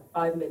 Get like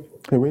 5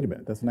 mentors. Hey, wait a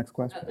minute. That's the next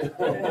question.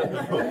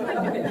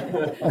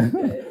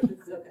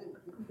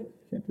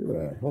 Can't do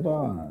that. Hold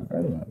on. Wait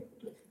a minute.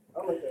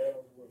 I'd like to add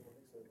on to what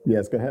he said.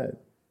 Yes, go ahead.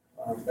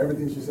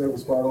 Everything she said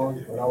was spot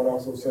on, but I would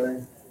also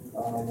say,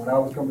 when I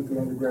was coming through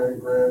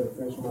undergrad,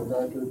 finishing my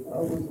doctorate, I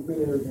was a bit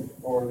arrogant,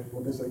 or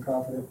what they say,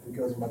 confident,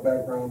 because of my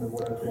background and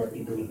what I like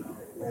to do.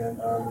 And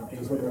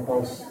just looking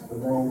across the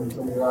room and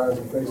some of the eyes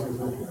and faces,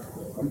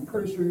 I'm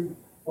pretty sure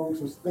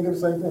folks was thinking the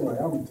same thing, like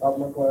I'm top of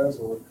my class,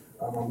 or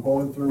I'm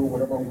going through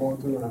whatever I'm going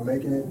through and I'm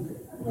making it.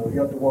 You know, you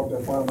have to walk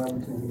that fine line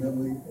between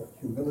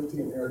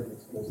humility and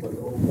arrogance. It's like the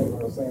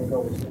old saying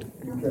goes,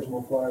 you can catch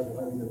more flies with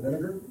honey than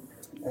vinegar.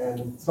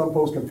 And some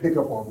folks can pick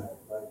up on that.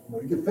 Like, you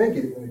know, you can think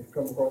it and it can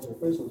come across in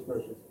facial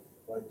expressions.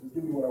 Like, just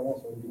give me what I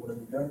want so I can get what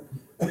I've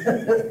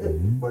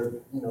done. But,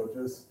 you know,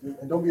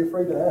 and don't be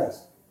afraid to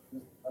ask.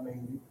 I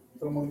mean,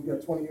 someone who's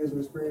got 20 years of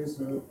experience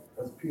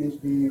as a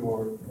PhD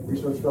or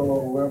research fellow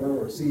or whoever,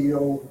 or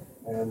CEO,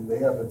 and they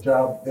have a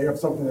job, they have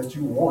something that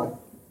you want,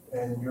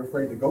 and you're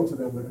afraid to go to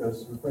them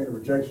because you're afraid of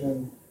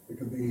rejection. It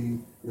could be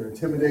you're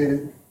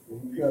intimidated.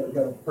 You got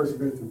to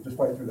persevere to just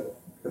fight through that.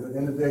 Because at the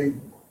end of the day,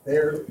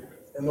 they're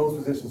in those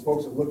positions,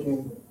 folks are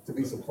looking to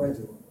be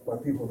supplanted by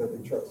people that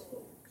they trust.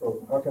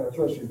 So how can I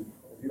trust you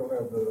if you don't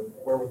have the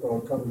wherewithal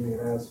to come to me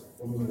and ask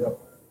when you need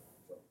help?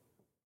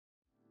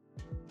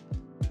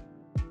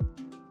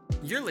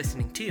 You're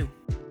listening to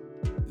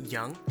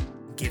Young,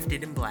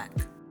 Gifted, and Black,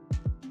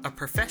 a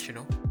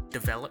professional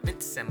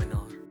development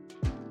seminar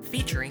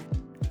featuring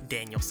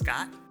Daniel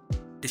Scott,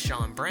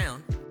 Deshaun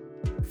Brown,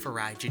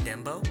 Farai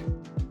Jadembo,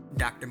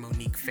 Dr.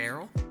 Monique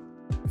Farrell,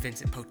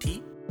 Vincent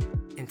Poteet,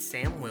 and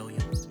Sam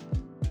Williams.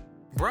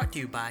 Brought to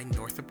you by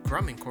Northrop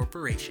Grumman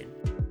Corporation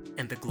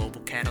and the Global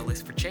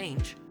Catalyst for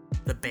Change,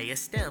 the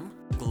BaySTEM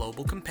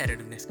Global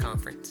Competitiveness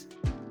Conference,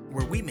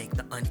 where we make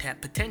the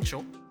untapped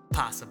potential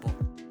possible.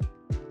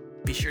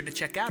 Be sure to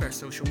check out our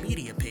social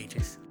media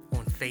pages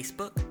on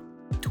Facebook,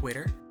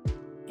 Twitter,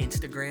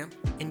 Instagram,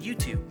 and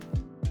YouTube.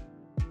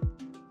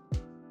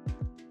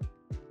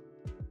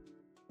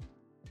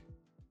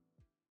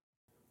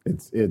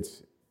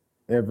 It's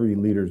every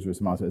leader's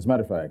responsibility. As a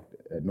matter of fact,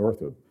 at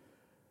Northrop,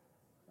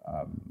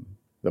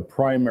 the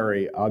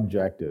primary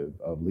objective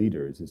of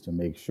leaders is to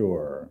make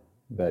sure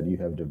that you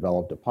have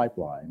developed a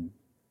pipeline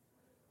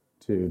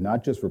to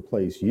not just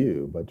replace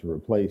you, but to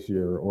replace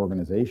your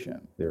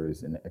organization. There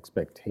is an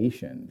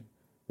expectation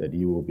that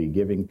you will be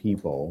giving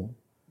people,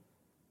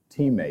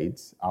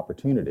 teammates,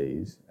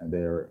 opportunities, and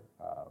their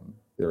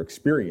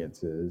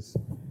experiences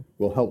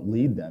will help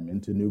lead them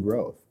into new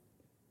growth.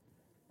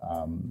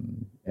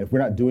 And if we're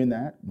not doing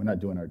that, we're not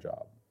doing our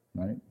job,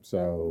 right?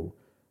 So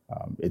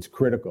it's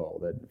critical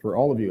that for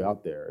all of you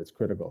out there, it's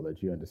critical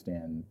that you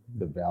understand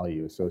the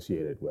value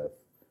associated with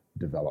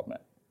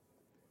development.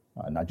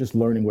 Not just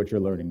learning what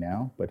you're learning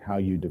now, but how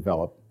you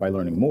develop by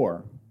learning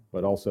more,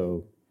 but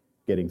also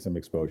getting some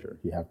exposure.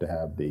 You have to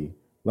have the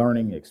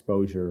learning,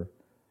 exposure,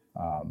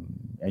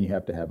 and you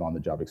have to have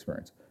on-the-job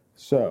experience.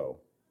 So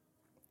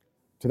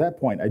to that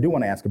point, I do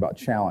want to ask about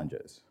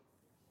challenges,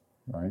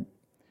 right?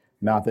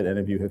 Not that any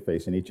of you have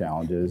faced any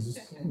challenges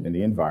in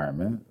the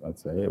environment,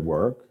 let's say at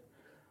work,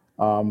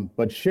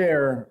 but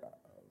share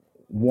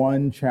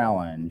one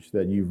challenge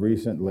that you've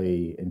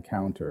recently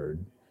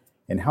encountered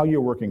and how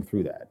you're working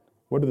through that.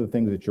 What are the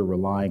things that you're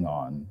relying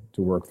on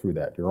to work through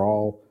that? You're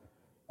all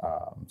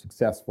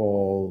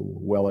successful,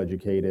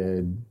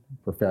 well-educated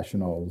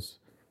professionals,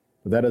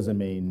 but that doesn't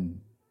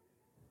mean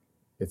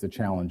it's a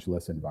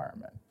challenge-less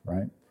environment,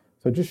 right?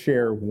 So just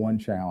share one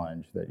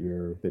challenge that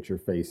you're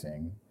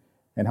facing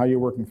and how you're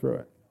working through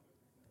it.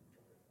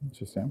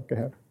 Just Sam, go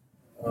ahead.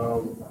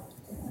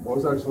 Well,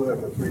 it's actually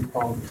like a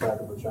three-pronged attack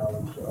of a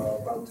challenge.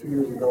 About 2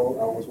 years ago,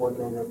 I was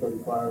working on the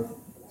F-35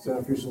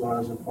 center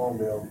fuselage in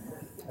Palmdale,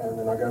 and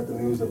then I got the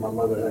news that my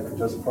mother had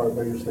congestive heart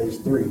failure stage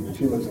 3, and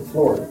she lives in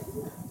Florida.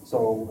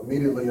 So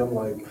immediately I'm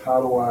like,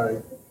 how do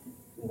I,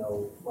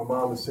 my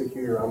mom is sick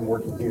here, I'm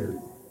working here,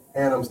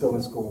 and I'm still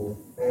in school,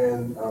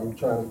 and I'm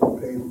trying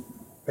to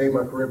pay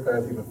my career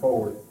path even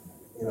forward,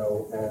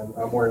 and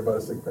I'm worried about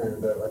a sick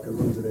parent that I could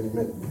lose at any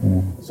minute.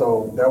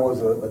 So that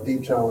was a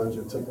deep challenge.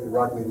 It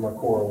rocked me to my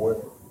core.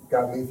 What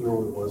got me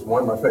through it was,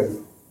 one, my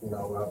faith.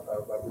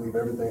 I believe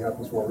everything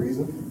happens for a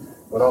reason,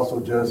 but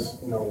also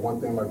just, one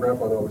thing my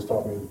grandfather always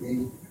taught me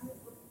is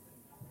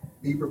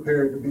be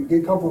prepared to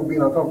get comfortable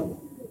being uncomfortable.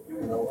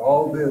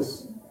 All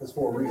this is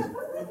for a reason.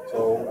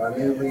 So I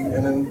immediately,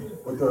 and then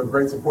with the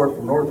great support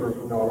from Northrop,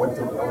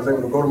 I was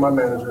able to go to my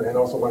manager and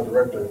also my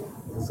director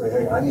and say,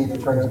 hey, I need to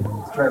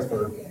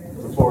transfer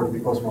to Florida to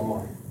be close to my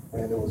mom.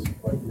 And it was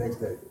like the next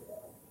day.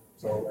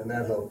 So, and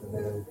that helped. And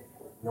then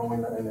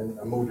and then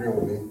I moved here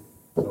with me.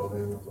 So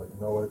then I was like,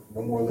 you know what,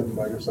 no more living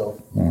by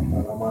yourself. I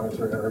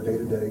monitor her day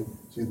to day.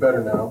 She's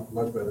better now,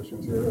 much better. She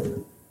was here earlier.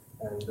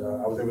 And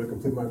I was able to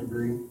complete my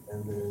degree,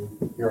 and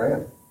then here I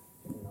am.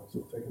 So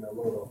taking that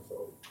load off.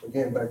 So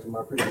again, back to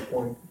my previous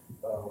point,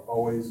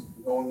 always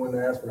knowing when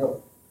to ask for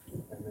help.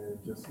 And then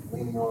just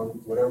leaning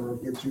on whatever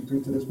gets you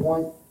through to this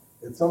point.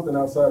 It's something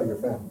outside of your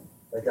family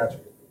that got you.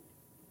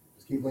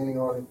 Just keep leaning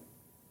on it,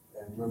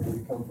 and remember where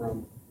you come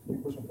from.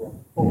 Keep pushing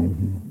forward.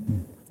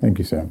 Thank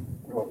you, Sam.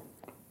 You're welcome.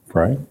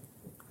 Right?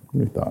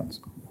 Your thoughts?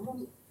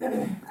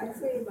 I'd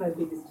say my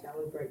biggest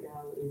challenge right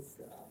now is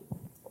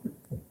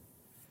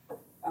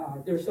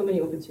there are so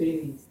many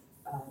opportunities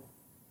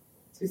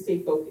to stay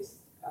focused.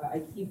 I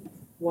keep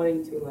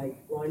wanting to like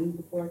run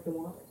before I can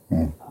walk,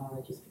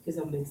 just because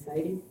I'm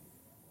excited,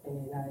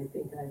 and I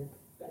think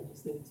I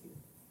just need to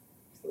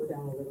slow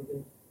down a little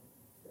bit.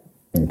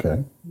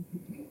 Okay.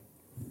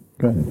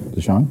 Go ahead,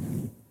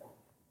 Deshaun.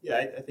 Yeah,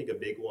 I think a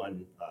big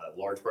one,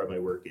 large part of my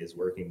work is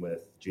working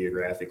with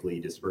geographically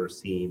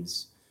dispersed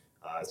teams.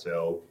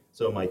 So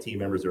some of my team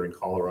members are in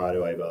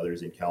Colorado. I have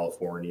others in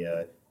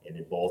California and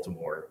in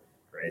Baltimore,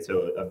 right?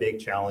 So a big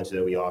challenge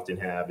that we often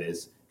have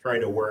is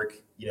trying to work,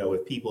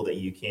 with people that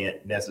you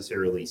can't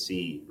necessarily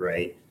see,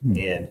 right?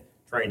 And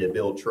trying to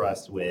build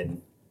trust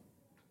when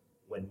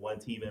one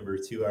team member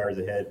is 2 hours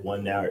ahead,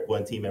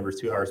 one team member is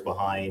 2 hours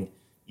behind.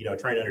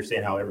 Trying to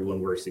understand how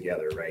everyone works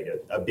together, right?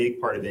 A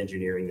big part of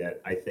engineering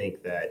that I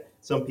think that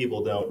some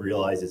people don't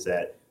realize is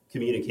that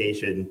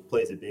communication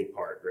plays a big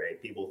part,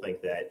 right? People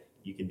think that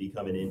you can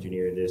become an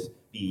engineer and just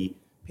be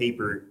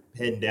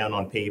pen down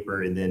on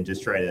paper and then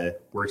just try to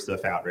work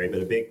stuff out, right?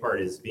 But a big part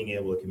is being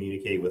able to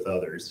communicate with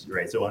others,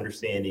 right? So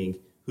understanding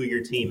who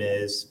your team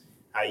is,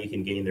 how you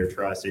can gain their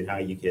trust, and how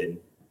you can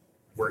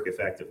work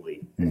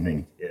effectively, I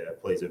think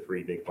plays a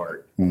pretty big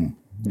part.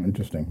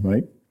 Interesting,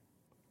 right?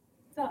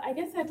 So I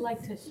guess I'd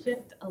like to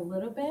shift a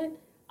little bit.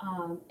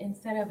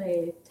 Instead of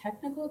a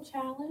technical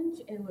challenge,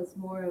 it was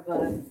more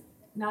of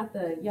not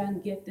the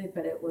young gifted,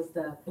 but it was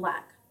the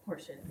Black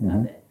portion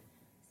of it.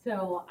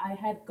 So I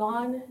had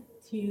gone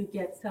to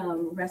get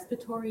some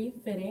respiratory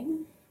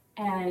fitting,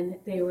 and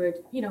they were,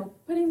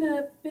 putting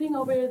the fitting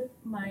over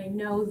my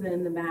nose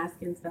and the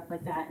mask and stuff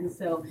like that. And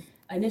so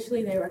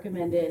initially they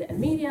recommended a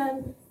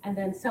medium, and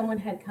then someone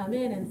had come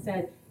in and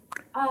said,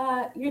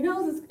 your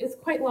nose is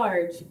quite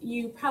large.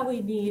 You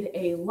probably need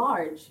a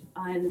large.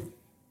 And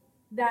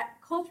that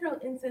cultural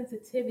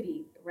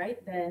insensitivity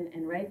right then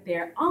and right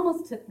there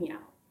almost took me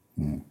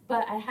out.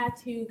 But I had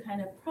to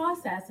kind of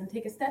process and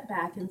take a step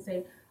back and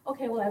say,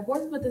 okay, well, I've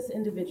worked with this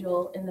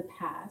individual in the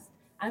past.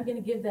 I'm going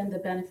to give them the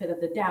benefit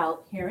of the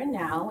doubt here and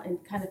now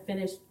and kind of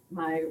finish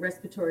my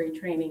respiratory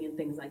training and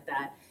things like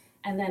that.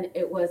 And then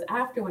it was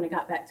after, when I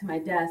got back to my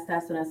desk,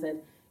 that's when I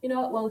said, you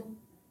know what, well,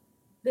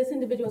 this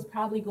individual is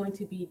probably going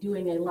to be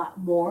doing a lot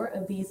more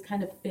of these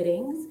kind of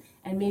fittings,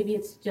 and maybe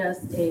it's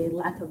just a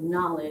lack of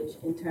knowledge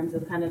in terms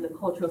of kind of the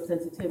cultural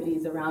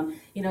sensitivities around,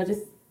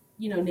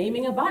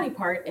 naming a body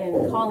part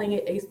and calling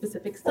it a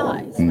specific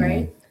size,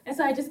 right? And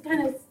so I just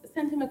kind of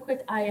sent him a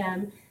quick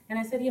IM, and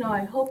I said,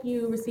 I hope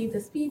you received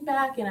this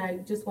feedback, and I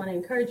just want to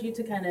encourage you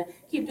to kind of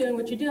keep doing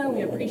what you're doing.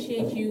 We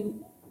appreciate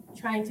you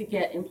trying to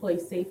get employee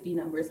safety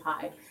numbers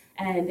high.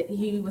 And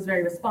he was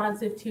very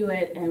responsive to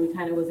it, and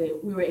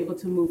we were able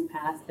to move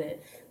past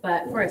it.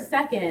 But for a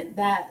second,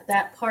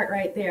 that part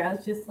right there, I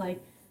was just like,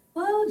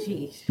 well,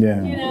 geez,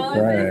 Yeah,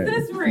 is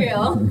this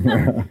real?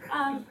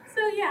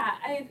 So yeah,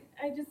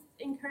 I just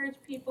encourage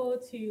people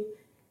to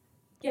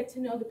get to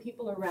know the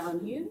people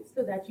around you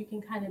so that you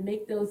can kind of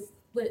make those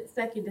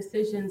split-second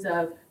decisions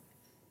of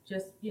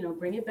just,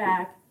 bring it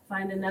back,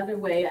 find another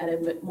way at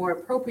a more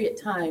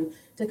appropriate time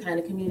to kind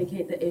of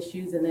communicate the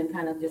issues, and then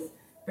kind of just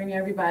bring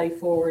everybody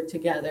forward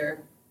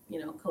together,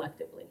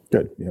 collectively.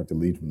 Good. You have to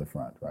lead from the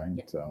front, right?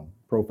 Yeah. So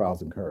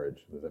profiles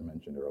encourage, as I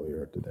mentioned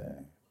earlier today.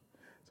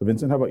 So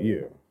Vincent, how about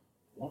you?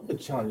 One of the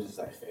challenges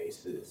I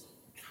face is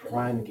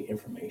trying to get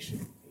information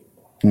from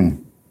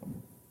people.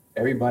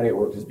 Everybody at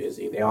work is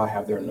busy. They all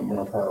have their number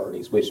of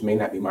priorities, which may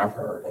not be my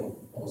priority.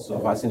 So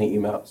if I send an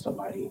email to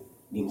somebody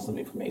needing some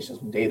information,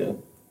 some data,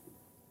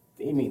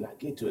 they may not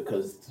get to it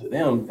because to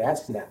them,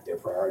 that's not their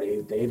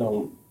priority. They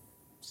don't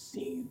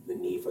see the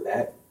need for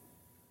that.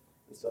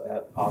 And so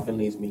that often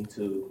leads me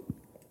to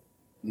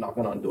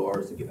knocking on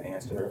doors to get an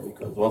answer,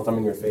 because once I'm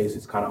in your face,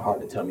 it's kind of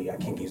hard to tell me I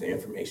can't give you the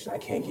information, I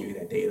can't give you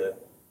that data.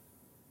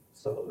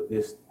 So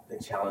the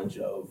challenge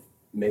of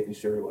making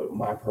sure what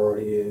my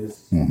priority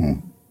is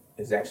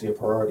actually a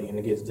priority and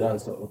it gets done.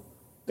 So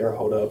their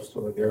holdups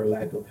or their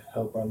lack of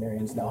help on their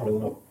end is not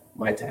holding up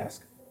my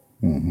task.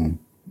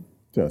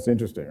 So it's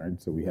interesting,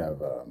 right? So we have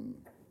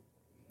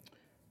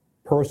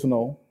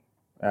personal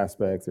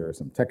aspects, there are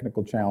some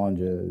technical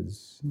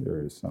challenges,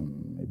 there are some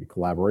maybe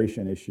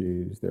collaboration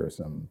issues, there are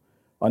some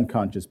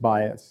unconscious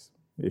bias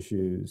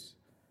issues,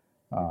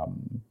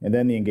 and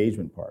then the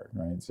engagement part,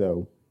 right?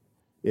 So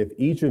if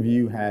each of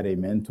you had a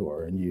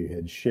mentor and you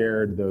had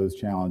shared those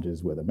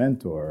challenges with a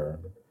mentor,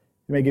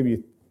 it may give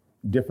you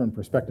different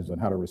perspectives on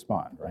how to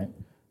respond, right?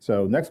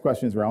 So next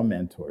question is around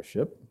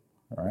mentorship,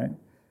 all right?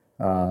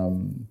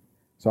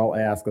 So I'll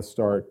ask, let's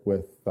start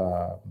with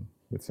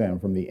Sam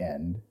from the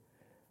end.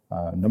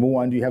 Number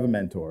one, do you have a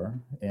mentor?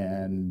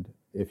 And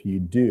if you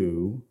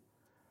do,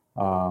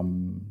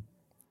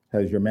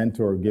 has your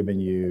mentor given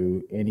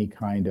you any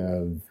kind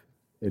of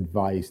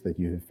advice that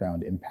you have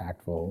found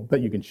impactful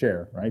that you can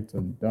share, right? So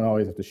don't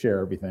always have to share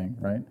everything,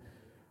 right?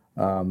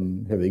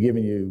 Have they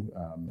given you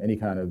any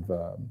kind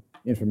of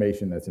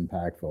information that's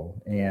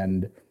impactful?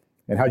 And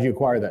how did you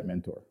acquire that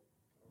mentor,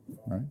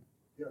 right?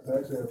 Yes, I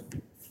actually have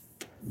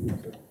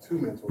two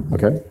mentors.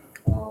 Okay.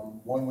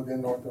 One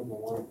within Northrop and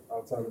one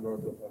outside of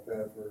Northrop I've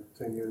had for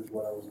 10 years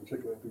when I was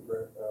matriculating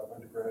through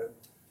undergrad.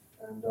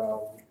 And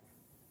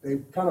they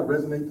kind of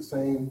resonate the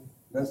same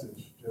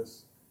message.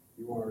 Just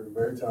you are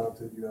very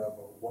talented, you have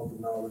a wealth of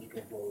knowledge, you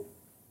come from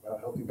a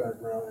healthy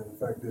background, and the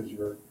fact is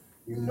you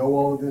know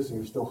all of this and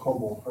you're still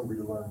humble and hungry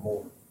to learn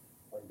more.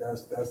 Like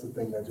that's the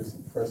thing that just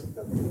impresses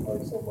them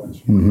so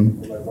much.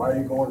 Mm-hmm. Like, why are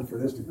you going for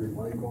this degree?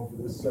 Why are you going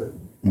for this cert?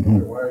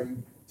 Mm-hmm. Why are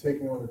you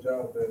taking on a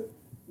job that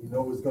you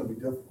know it's going to be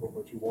difficult,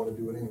 but you want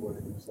to do it anyway?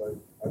 And it's like,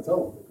 I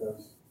tell them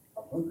because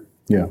I'm hungry.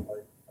 Yeah.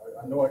 Like,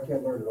 I know I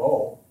can't learn it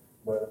all,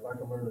 but if I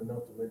can learn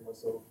enough to make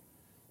myself,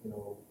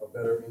 a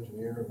better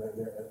engineer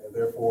and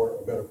therefore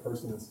a better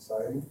person in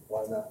society,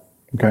 why not?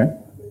 Okay.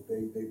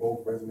 They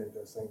both resonate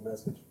that same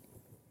message.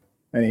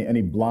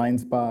 Any blind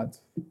spots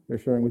they're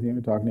sharing with you?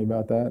 Talking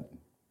about that?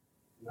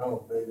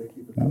 No, they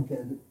keep it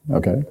candid.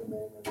 Okay. And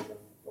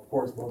of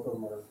course, both of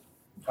them are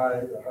high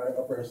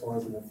upper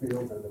echelons in their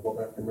fields, and they're both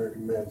African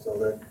American men.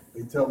 So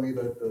they tell me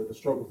that the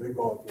struggles they've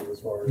gone through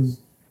as far as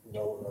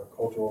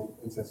cultural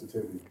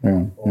insensitivity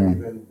or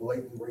even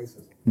blatant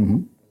racism.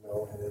 Mm-hmm.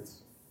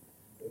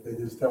 And they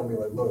just tell me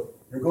like, look,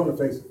 you're going to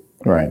face it,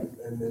 Right.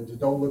 and then just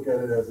don't look at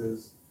it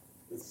as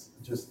that's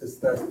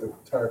the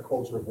entire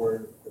culture of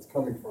where it's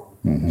coming from.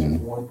 Mm-hmm. It's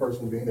just one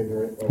person being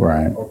ignorant,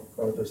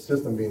 or the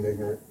system being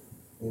ignorant,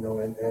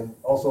 and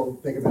also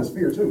think of it as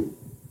fear too,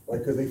 like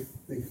because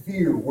they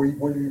fear where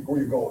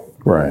you're going,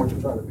 Right. what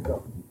you're trying to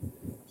become.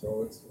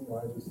 So it's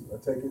I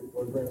take it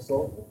with a grain of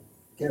salt. And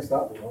you can't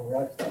stop it.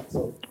 I can stop it.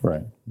 So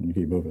Right. You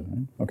keep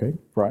moving. Right? Okay.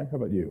 Fry, how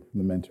about you?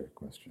 The mentor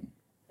question.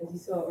 As you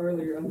saw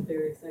earlier, I'm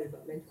very excited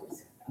about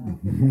mentors.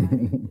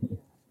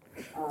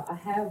 I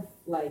have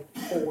like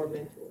 4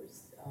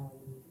 mentors.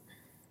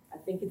 I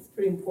think it's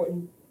pretty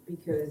important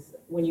because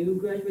when you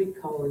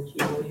graduate college,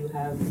 you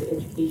have the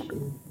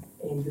education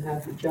and you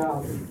have the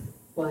job,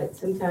 but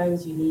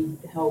sometimes you need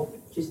help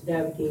just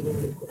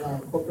navigating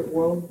the corporate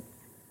world.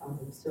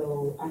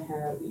 So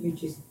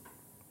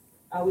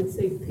I would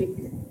say pick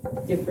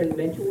different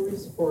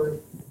mentors for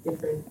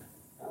different,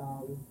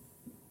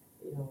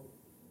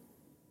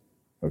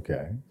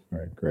 Okay. All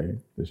right. Great.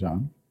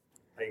 Deshaun?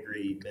 I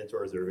agree.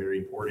 Mentors are very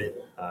important.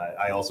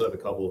 I also have a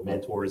couple of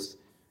mentors.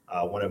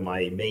 One of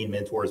my main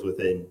mentors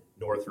within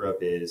Northrop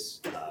is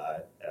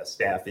a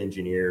staff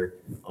engineer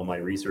on my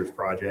research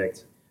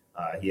project.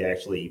 He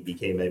actually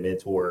became a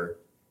mentor.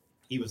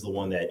 He was the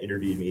one that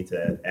interviewed me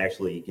to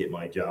actually get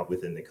my job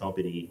within the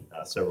company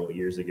several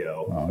years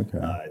ago. Oh,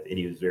 okay. And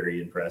he was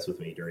very impressed with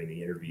me during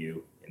the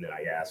interview. And then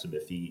I asked him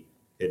if he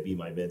could be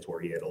my mentor.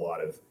 He had a lot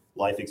of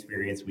life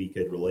experience. We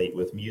could relate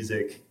with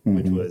music,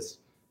 which was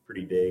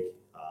pretty big.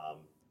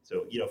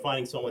 So,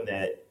 finding someone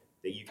that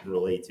you can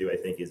relate to, I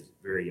think is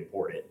very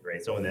important,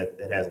 right? Someone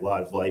that has a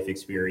lot of life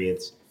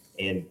experience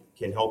and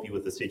can help you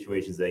with the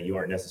situations that you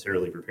aren't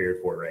necessarily prepared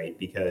for, right?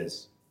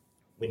 Because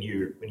when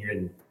you're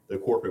in the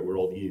corporate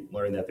world, you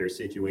learn that there's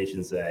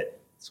situations that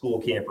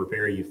school can't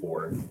prepare you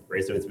for,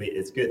 right? So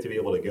it's good to be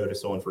able to go to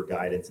someone for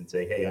guidance and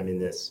say, hey, I'm in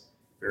this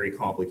very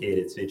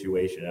complicated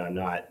situation. I'm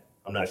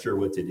not sure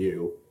what to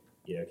do.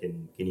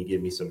 Can you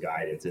give me some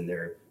guidance? And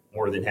they're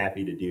more than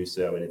happy to do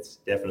so. And it's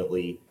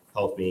definitely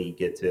helped me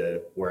get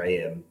to where I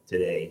am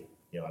today.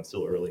 I'm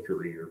still early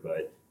career,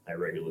 but I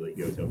regularly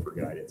go to them for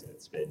guidance, and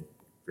it's been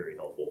very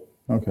helpful.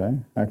 Okay.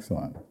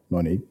 Excellent.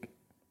 Monique,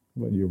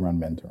 what do you run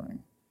mentoring?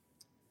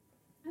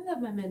 I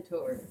love my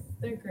mentors.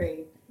 They're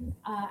great.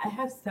 I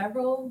have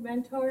several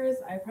mentors.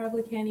 I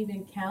probably can't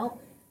even count.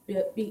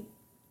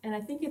 And I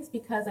think it's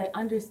because I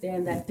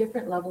understand that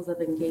different levels of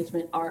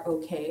engagement are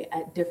okay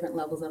at different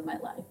levels of my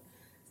life.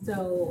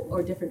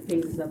 Or different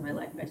phases of my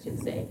life, I should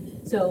say.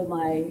 So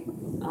my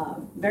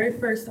very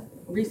first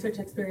research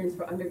experience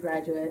for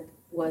undergraduate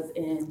was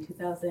in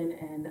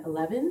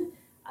 2011,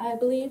 I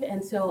believe.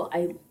 And so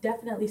I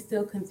definitely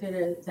still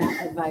consider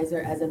that advisor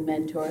as a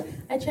mentor.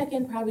 I check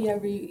in probably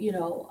every,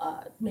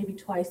 maybe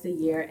twice a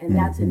year, and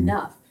that's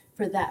enough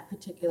for that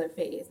particular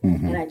phase.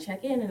 And I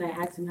check in and I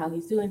ask him how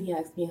he's doing. He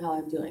asks me how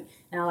I'm doing.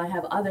 Now I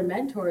have other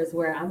mentors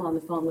where I'm on the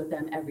phone with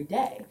them every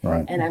day.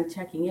 Right. And I'm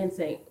checking in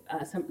saying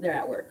they're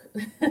at work.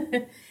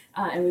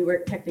 And we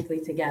work technically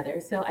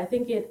together. So I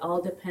think it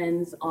all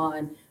depends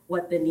on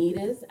what the need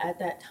is at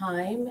that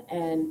time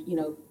and,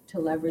 to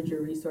leverage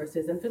your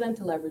resources and for them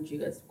to leverage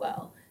you as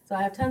well. So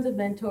I have tons of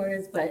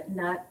mentors, but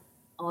not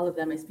all of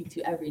them I speak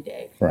to every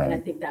day. Right. And I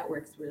think that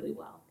works really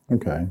well.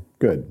 Okay.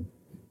 Good.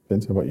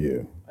 Vince, how about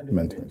you? I do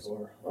mentors. I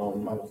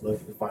was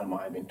lucky to find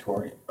my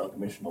mentor,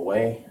 Commissioner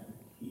Way.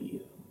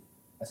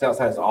 I sat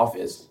outside his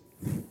office,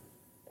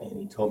 and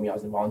he told me I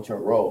was in a volunteer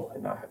role,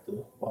 and I have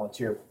to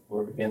volunteer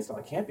for events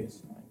on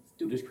campus. I'm like,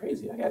 dude, it's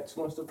crazy. I got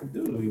too much stuff to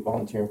do to be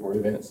volunteering for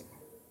events.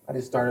 I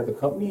just started the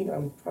company, and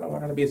I'm trying to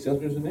learn how to be a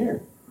sales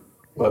engineer.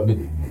 But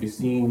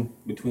between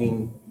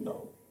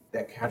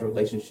that casual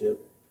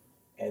relationship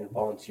and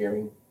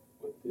volunteering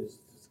with this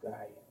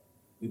guy,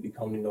 we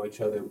become to know each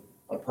other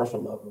on a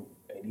personal level.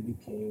 And he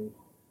became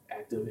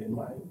active in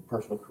my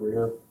personal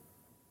career.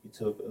 He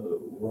took a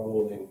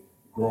role in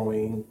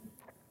growing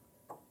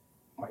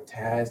my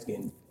task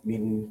and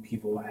meeting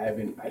people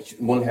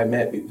wouldn't have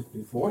met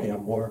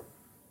beforehand, or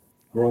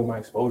growing my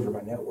exposure,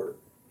 my network.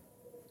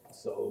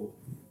 So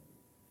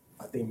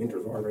I think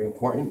mentors are very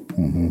important.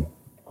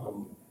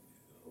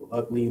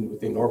 Luckily,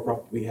 within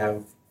Norcross, we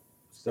have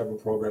several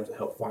programs to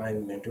help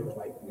find mentors,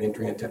 like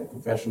Mentoring and Technical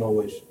Professional,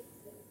 which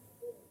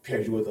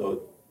pairs you with a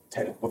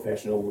technical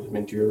professional who's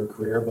mentor your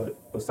career.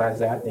 But besides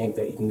that, I think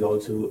that you can go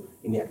to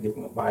any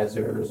academic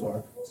advisors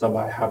or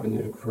somebody having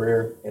their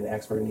career and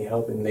ask for any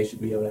help, and they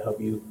should be able to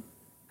help you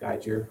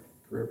guide your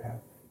career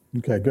path.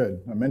 Okay,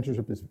 good.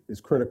 Mentorship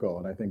is critical,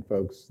 and I think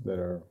folks that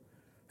are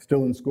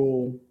still in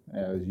school,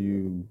 as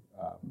you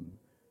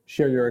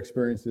share your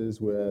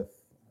experiences with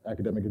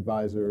academic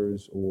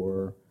advisors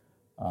or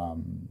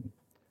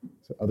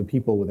so other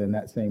people within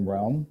that same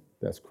realm,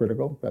 that's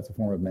critical. That's a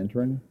form of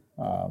mentoring.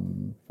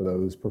 For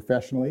those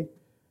professionally,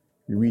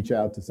 you reach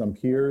out to some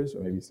peers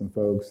or maybe some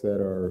folks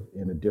that are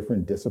in a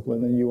different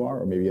discipline than you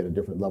are, or maybe at a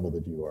different level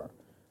than you are.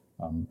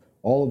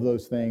 All of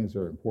those things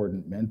are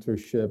important.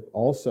 Mentorship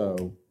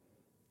also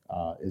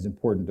is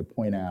important to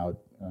point out,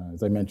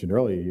 as I mentioned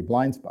earlier, your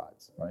blind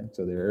spots, right?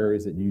 So there are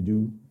areas that you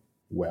do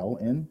well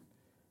in,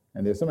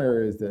 and there's some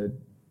areas that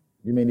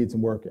you may need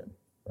some work in,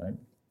 right?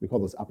 We call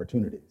those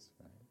opportunities,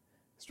 right?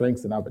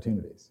 Strengths and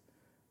opportunities.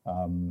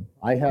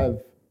 I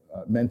have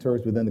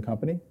mentors within the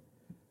company,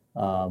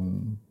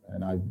 and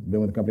I've been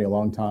with the company a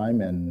long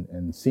time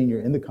and senior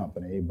in the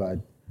company, but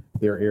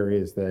there are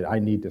areas that I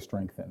need to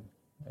strengthen.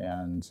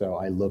 And so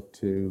I look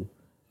to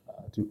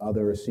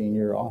other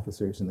senior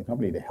officers in the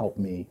company to help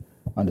me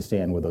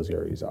understand where those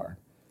areas are,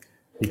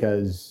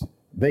 because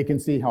they can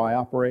see how I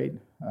operate.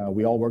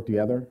 We all work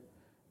together.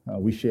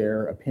 We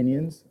share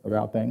opinions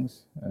about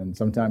things, and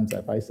sometimes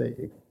if I say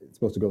it's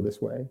supposed to go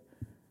this way,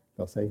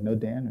 they'll say, no,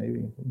 Dan,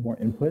 maybe more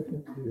input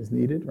is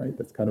needed, right?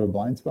 That's kind of a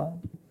blind spot.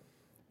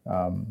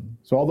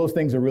 So all those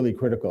things are really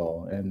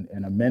critical, and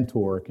a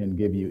mentor can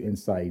give you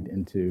insight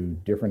into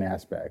different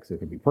aspects. It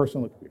could be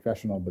personal, it could be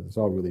professional, but it's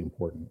all really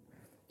important.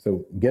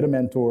 So get a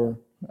mentor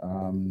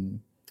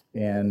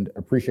and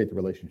appreciate the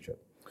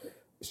relationship.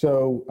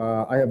 So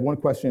I have one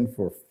question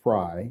for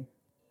Fry.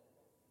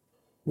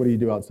 What do you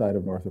do outside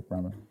of Northrop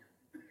Grumman?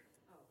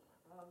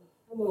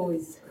 I'm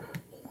always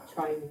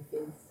trying new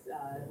things.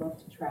 I love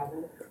to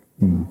travel.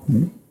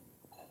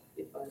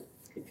 If I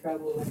could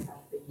travel like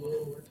half the year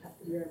or half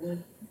the year, I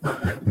would.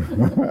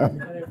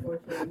 But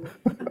unfortunately,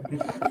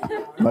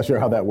 Not sure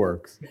how that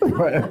works.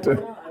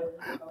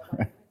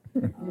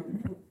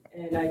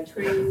 And I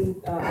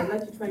train. I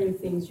like to try new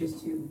things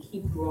just to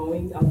keep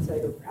growing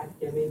outside of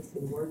academics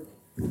and work.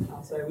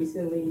 So I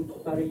recently,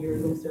 about a year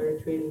ago,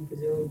 started training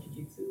Brazilian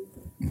Jiu-Jitsu.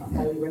 I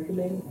highly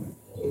recommend.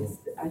 It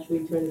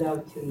actually turns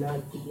out to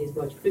not be as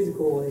much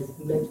physical as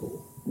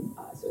mental.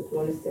 So if you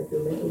want to step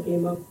your mental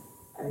game up,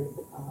 I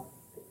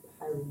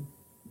highly.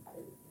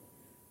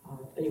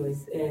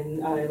 Anyways,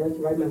 and I like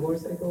to ride my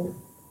motorcycle.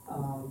 I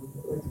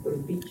like to go to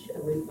the beach. I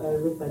live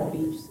by the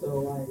beach,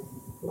 so I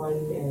run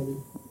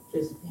and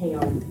just hang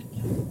out on the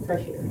beach.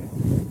 Fresh air.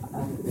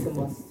 It's a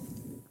must.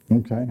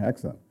 Okay,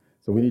 excellent.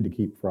 So we need to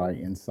keep Fry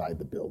inside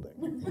the building.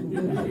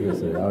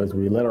 So as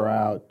we let her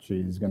out,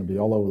 she's going to be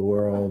all over the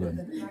world.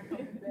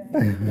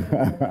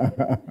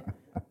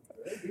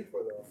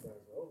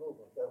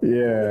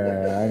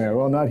 Yeah, I know.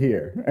 Well, not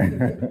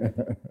here.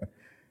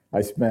 I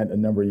spent a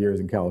number of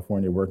years in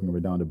California working at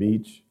Redondo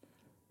Beach,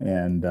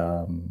 and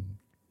so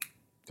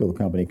the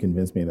company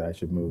convinced me that I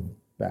should move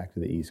back to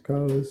the East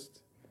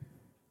Coast.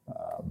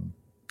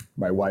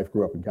 My wife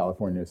grew up in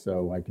California,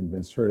 so I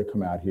convinced her to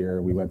come out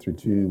here. We went through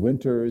 2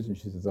 winters, and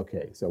she says,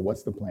 okay, so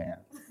what's the plan?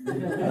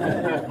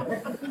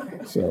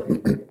 So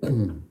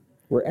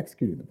we're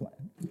executing the plan.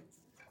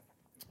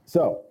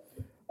 So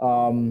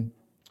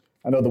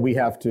I know that we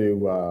have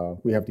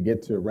to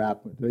get to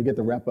wrap. Did I get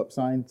the wrap up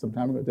sign some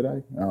time ago? Did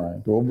I? All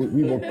right. Well,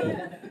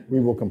 we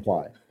will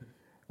comply.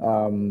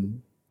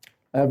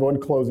 I have one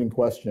closing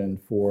question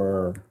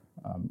for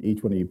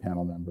each one of you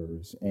panel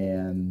members,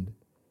 and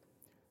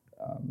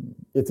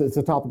it's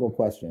a topical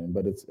question,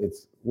 but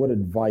it's what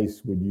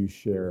advice would you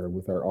share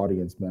with our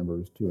audience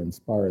members to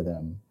inspire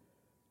them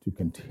to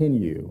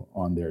continue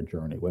on their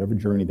journey, whatever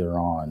journey they're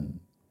on?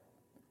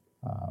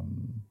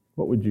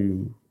 What would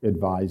you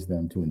advise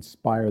them to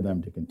inspire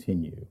them to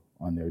continue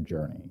on their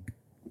journey?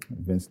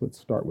 Vince, let's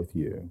start with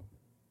you.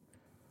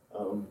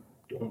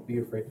 Don't be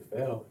afraid to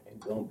fail,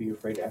 and don't be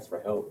afraid to ask for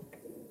help.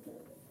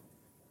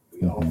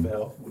 We all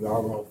fail. We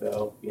are going to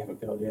fail. If you haven't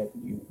failed yet,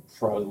 you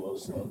probably will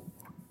soon.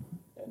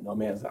 And no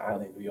man's an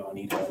island. We all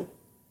need help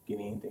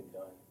getting anything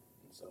done.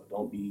 And so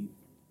don't be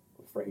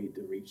afraid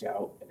to reach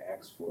out and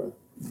ask for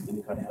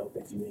any kind of help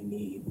that you may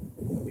need,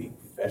 whether it be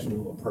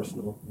professional or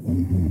personal.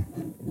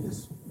 And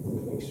just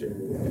make sure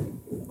that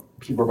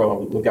people are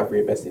going to look out for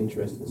your best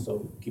interest. And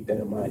so keep that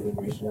in mind when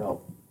reaching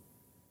out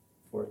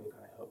for any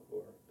kind of help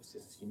or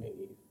assistance you may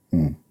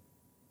need.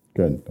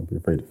 Good. Don't be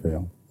afraid to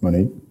fail.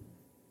 Monique?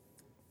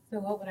 So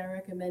what would I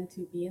recommend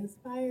to be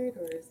inspired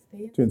or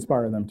stay To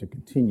inspire them to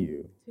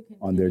continue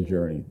on their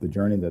journey, the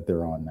journey that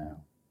they're on now.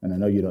 And I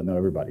know you don't know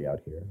everybody out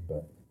here,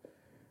 but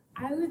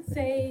I would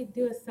say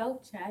do a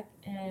self-check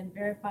and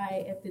verify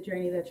if the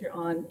journey that you're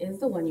on is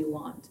the one you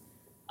want.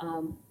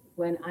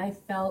 When I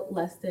felt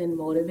less than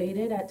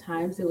motivated at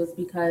times, it was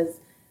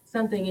because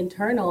something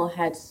internal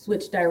had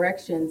switched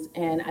directions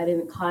and I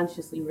didn't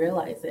consciously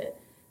realize it.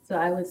 So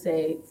I would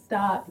say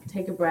stop,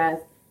 take a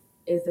breath.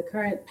 Is the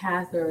current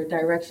path or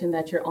direction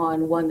that you're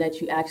on one that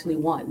you actually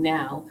want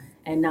now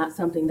and not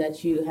something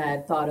that you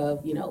had thought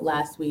of,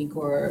 last week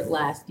or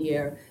last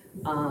year?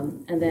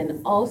 And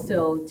then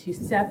also to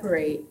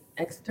separate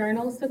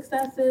external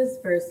successes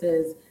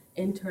versus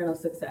internal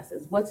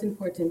successes. What's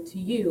important to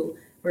you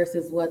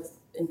versus what's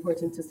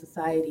important to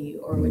society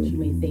or what you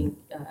may think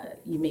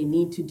you may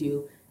need to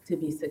do to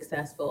be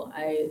successful.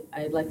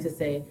 I'd like to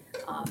say,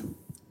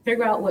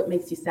 figure out what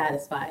makes you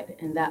satisfied,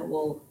 and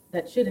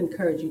that should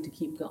encourage you to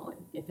keep going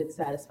if it's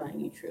satisfying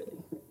you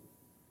truly.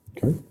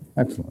 Okay,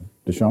 excellent.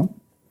 Deshaun?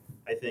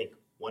 I think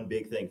one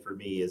big thing for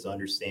me is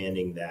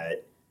understanding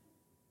that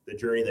the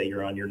journey that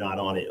you're on, you're not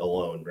on it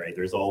alone, right?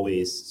 There's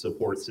always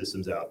support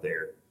systems out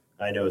there.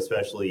 I know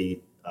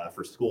especially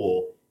for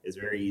school, it's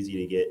very easy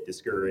to get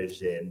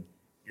discouraged and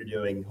you're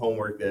doing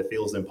homework that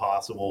feels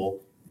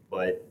impossible,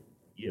 but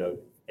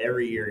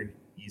every year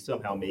you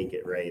somehow make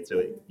it, right?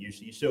 So you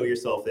show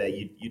yourself that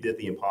you did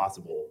the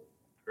impossible,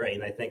 right?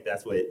 And I think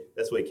that's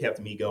what kept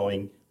me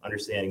going,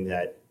 understanding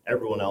that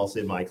everyone else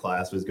in my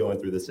class was going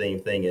through the same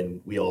thing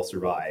and we all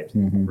survived,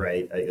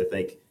 right?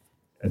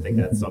 I think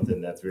that's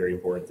something that's very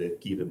important to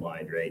keep in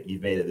mind, right?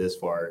 You've made it this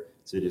far,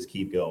 so just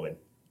keep going.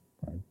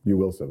 Right. You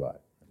will survive.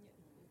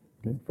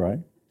 Okay, Fry?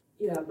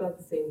 Yeah, about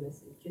the same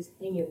message. Just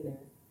hang in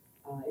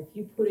there. If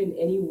you put in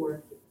any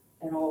work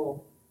at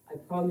all, I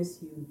promise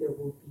you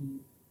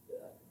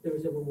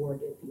there's a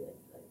reward at the end.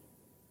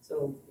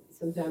 So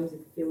sometimes it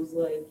feels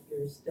like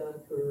you're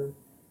stuck or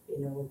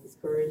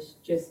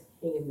discouraged. Just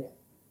hang in there.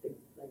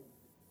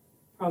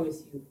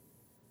 Promise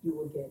you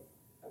will get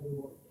a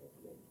reward at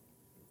the end.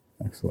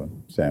 Excellent.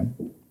 Sam?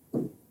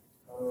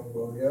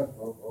 Well, yeah,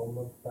 all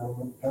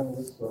the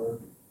panelists are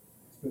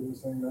spitting the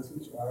same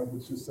message. I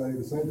would just say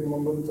the same thing my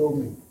mother told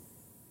me.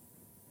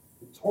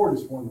 The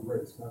tortoise won the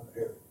race, not the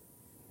hare.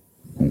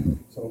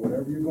 So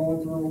whatever you're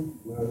going through,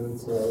 whether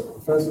it's a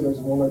professor that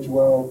doesn't want to let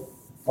you out,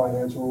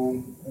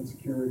 financial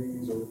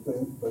insecurities or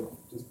things, but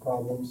just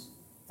problems,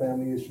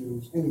 family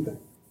issues, anything.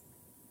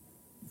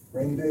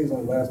 Rainy days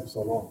only last for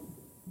so long.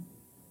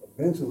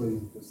 Eventually,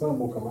 the sun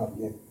will come out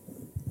again.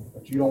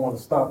 But you don't want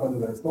to stop under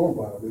that storm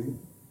cloud, do you?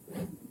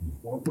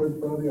 One foot in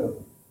front of the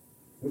other.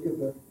 Look at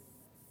that.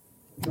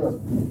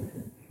 Trust me.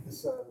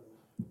 This side of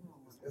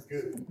it's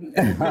good.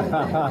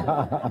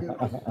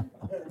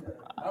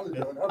 I'm enjoying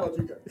it. How about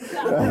you guys?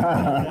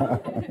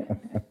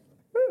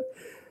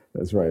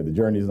 That's right. The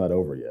journey's not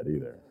over yet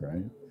either,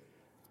 right?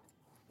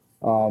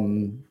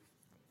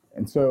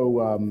 And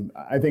so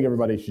I think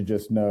everybody should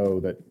just know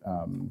that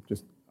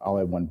I'll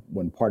have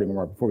one parting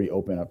remark before we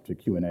open up to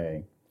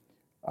Q&A.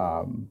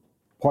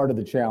 Part of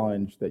the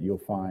challenge that you'll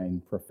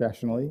find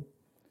professionally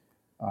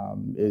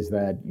is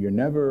that you're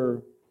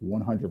never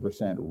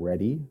 100%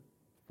 ready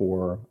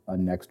for a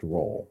next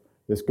role.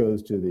 This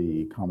goes to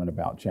the comment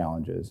about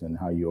challenges and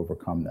how you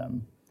overcome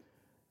them.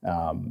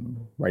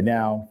 Right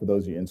now, for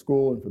those of you in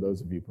school and for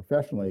those of you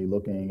professionally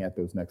looking at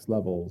those next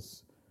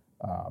levels,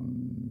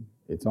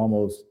 it's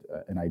almost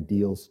an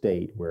ideal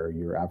state where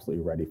you're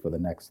absolutely ready for the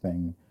next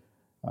thing.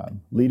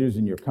 Leaders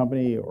in your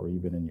company or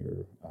even in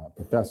your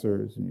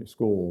professors in your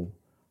school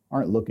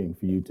aren't looking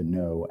for you to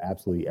know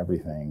absolutely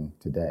everything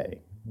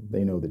today.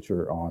 They know that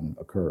you're on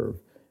a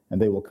curve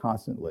and they will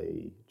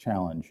constantly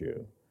challenge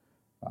you.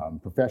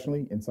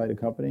 Professionally, inside a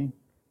company,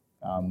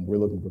 we're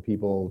looking for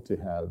people to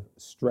have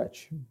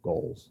stretch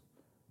goals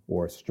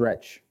or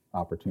stretch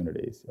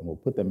opportunities, and we'll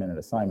put them in an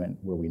assignment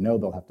where we know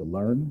they'll have to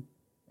learn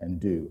and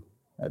do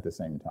at the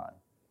same time.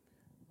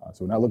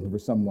 So we're not looking for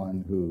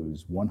someone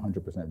who's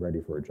 100%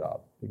 ready for a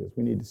job, because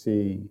we need to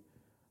see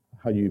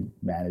how you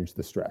manage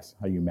the stress,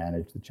 how you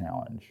manage the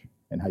challenge,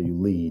 and how you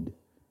lead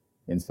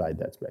inside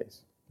that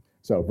space.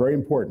 So very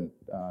important,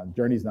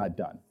 journey's not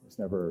done. It's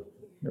never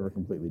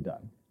completely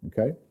done,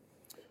 okay?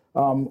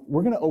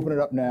 We're gonna open it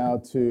up now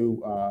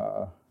to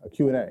a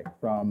Q&A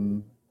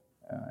from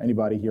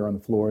anybody here on the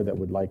floor that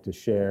would like to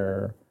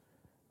share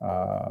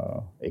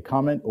a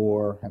comment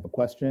or have a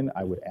question.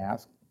 I would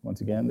ask,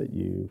 once again, that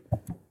you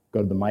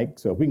go to the mic.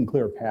 So if we can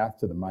clear a path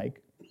to the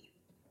mic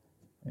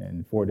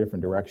in 4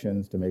 different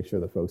directions to make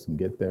sure the folks can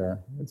get there.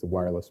 It's a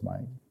wireless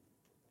mic.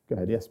 Go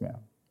ahead, yes, ma'am.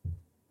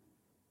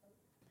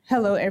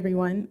 Hello,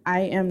 everyone.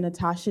 I am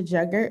Natasha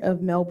Jugger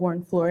of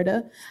Melbourne,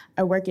 Florida.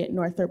 I work at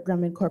Northrop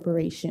Grumman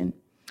Corporation.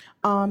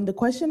 The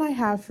question I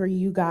have for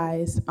you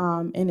guys,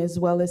 and as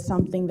well as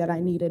something that I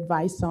need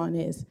advice on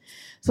is,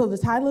 so the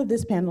title of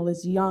this panel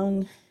is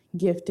Young,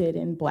 Gifted,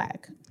 and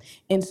Black.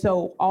 And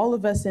so all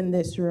of us in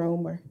this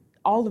room, or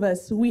all of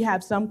us, we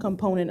have some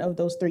component of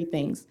those 3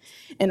 things.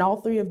 And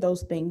all 3 of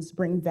those things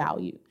bring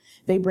value.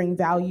 They bring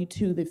value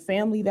to the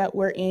family that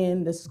we're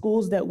in, the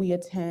schools that we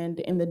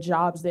attend, and the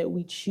jobs that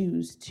we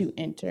choose to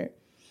enter.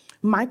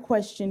 My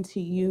question to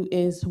you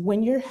is,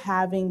 when you're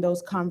having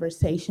those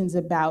conversations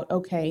about,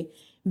 okay,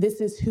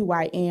 this is who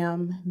I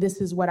am, this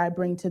is what I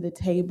bring to the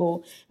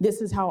table,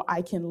 this is how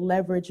I can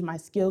leverage my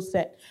skill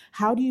set,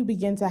 how do you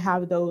begin to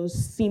have those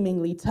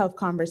seemingly tough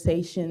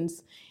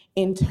conversations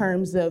in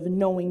terms of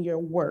knowing your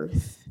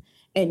worth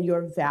and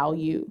your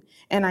value?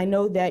 And I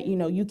know that,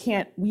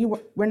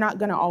 we're not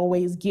gonna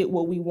always get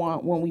what we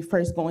want when we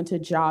first go into a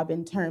job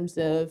in terms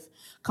of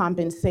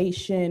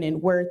compensation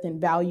and worth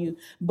and value,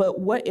 but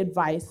what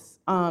advice,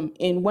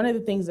 and one of the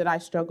things that I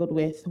struggled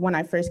with when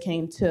I first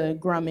came to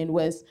Grumman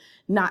was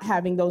not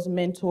having those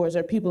mentors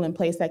or people in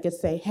place that could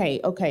say, hey,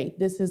 okay,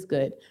 this is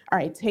good. All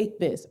right, take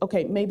this.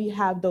 Okay, maybe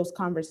have those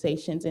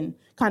conversations and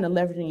kind of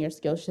leveraging your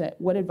skill set.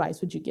 What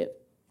advice would you give?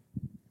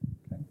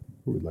 Okay.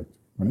 Who would like to?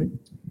 Renee?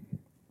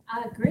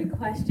 Great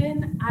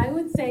question. I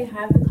would say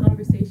have the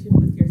conversation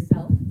with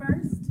yourself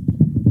first.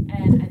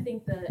 And I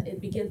think it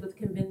begins with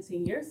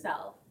convincing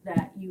yourself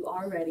that you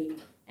are ready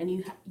and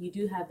you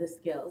do have the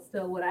skills.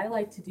 So what I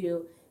like to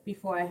do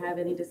before I have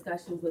any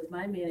discussions with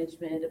my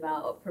management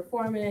about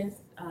performance,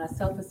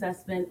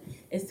 self-assessment,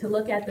 is to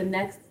look at the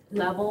next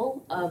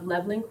level of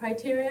leveling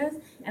criteria.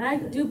 And I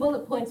do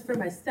bullet points for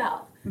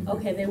myself.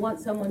 Okay, they want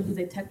someone who's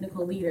a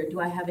technical leader. Do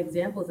I have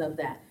examples of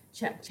that?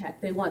 Check,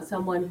 check. They want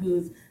someone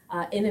who's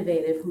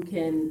innovative, who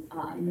can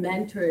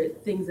mentor,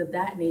 things of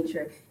that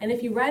nature. And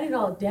if you write it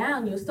all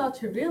down, you'll start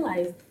to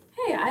realize,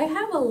 hey, I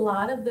have a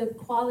lot of the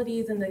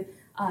qualities and the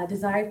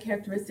desired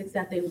characteristics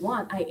that they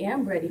want. I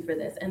am ready for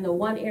this. And the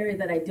one area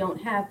that I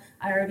don't have,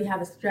 I already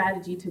have a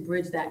strategy to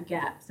bridge that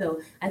gap. So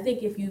I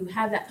think if you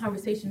have that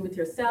conversation with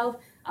yourself,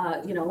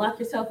 lock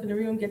yourself in the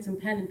room, get some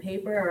pen and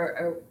paper,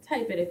 or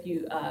type it if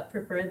you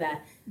prefer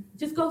that.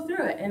 Just go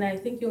through it, and I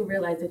think you'll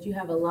realize that you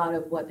have a lot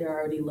of what they're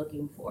already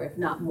looking for, if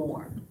not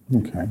more.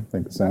 Okay,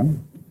 thank you,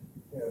 Sam.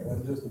 Yeah,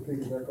 and just to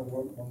piggyback on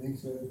what Monique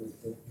said,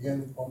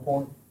 again, on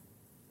point,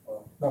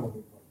 not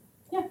Monique.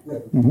 Yeah.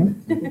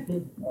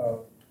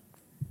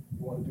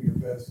 You want to do your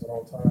best at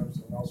all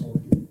times, and also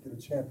want to get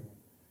a champion,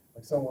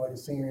 like someone like a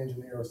senior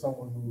engineer or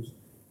someone who's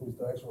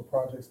the actual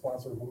project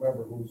sponsor,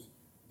 whomever, who's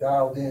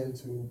dialed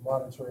into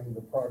monitoring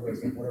the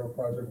progress of whatever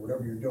project,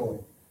 whatever you're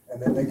doing,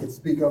 and then they can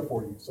speak up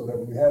for you, so that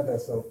when you have that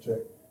self-check,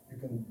 you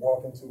can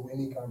walk into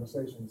any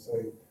conversation and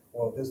say,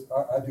 well,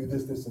 I do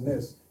this, this, and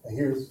this, and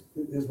here's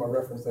my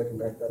reference that can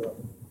back that up.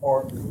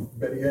 Or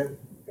better yet,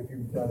 if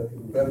you've done a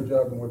better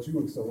job than what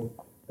you assume,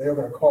 they are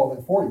going to call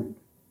in for you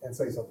and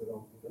say something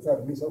else. That's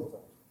happened to me several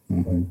times.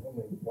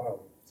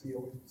 Wow, the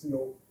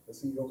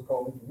CEO's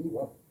calling for me.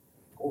 Wow,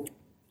 cool.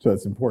 So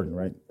that's important,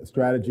 right? A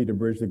strategy to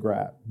bridge the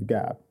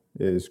gap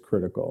is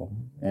critical,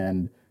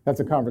 and that's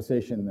a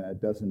conversation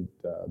that doesn't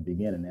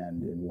begin and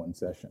end in one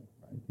session.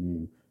 Right?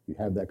 You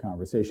have that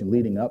conversation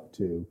leading up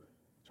to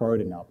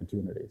targeting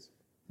opportunities.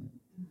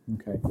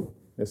 Okay,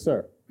 yes,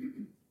 sir.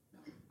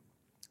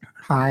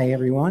 Hi,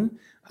 everyone.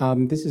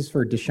 This is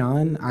for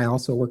Deshaun. I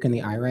also work in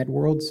the IRAD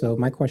world. So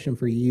my question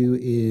for you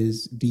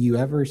is, do you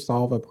ever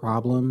solve a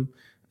problem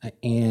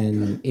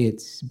and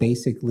it's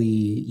basically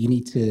you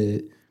need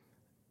to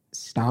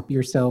stop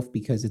yourself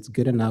because it's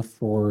good enough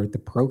for the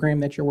program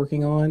that you're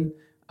working on,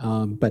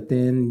 but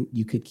then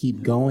you could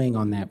keep going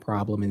on that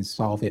problem and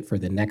solve it for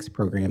the next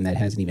program that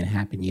hasn't even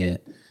happened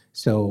yet?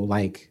 So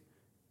like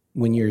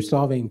when you're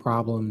solving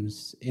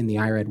problems in the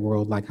IRAD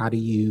world, like how do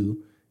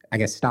you, I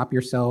guess, stop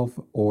yourself,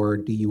 or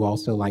do you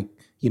also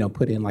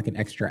put in like an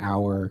extra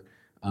hour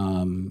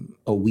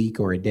a week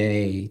or a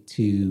day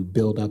to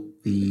build up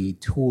the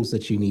tools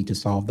that you need to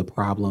solve the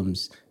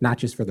problems, not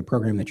just for the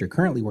program that you're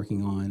currently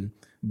working on,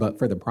 but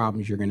for the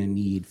problems you're going to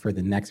need for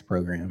the next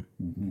program?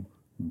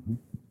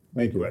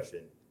 Good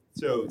question.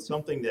 So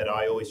something that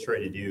I always try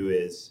to do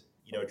is,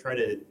 try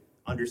to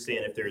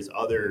understand if there's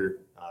other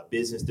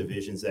business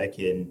divisions that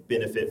can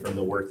benefit from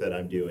the work that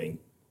I'm doing,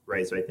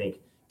 right? So I think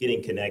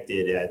getting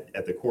connected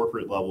at the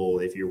corporate level,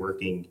 if you're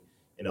working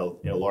in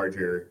a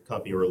larger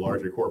company or a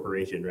larger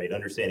corporation, right?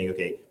 Understanding,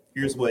 okay,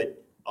 here's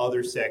what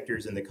other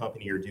sectors in the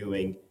company are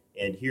doing,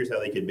 and here's how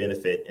they could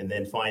benefit, and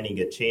then finding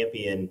a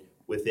champion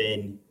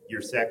within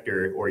your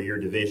sector or your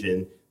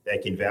division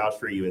that can vouch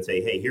for you and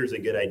say, hey, here's a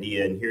good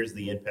idea, and here's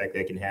the impact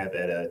that can have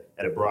at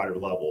a broader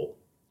level.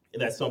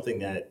 And that's something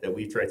that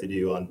we've tried to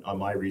do on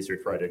my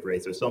research project,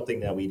 right? So something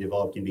that we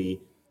develop can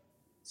be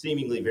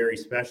seemingly very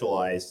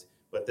specialized,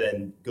 but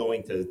then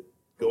going to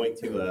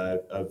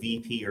a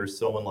VP or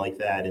someone like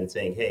that and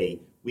saying, hey,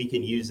 we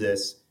can use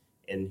this,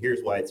 and here's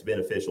why it's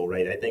beneficial,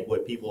 right? I think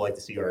what people like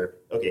to see are,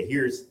 okay,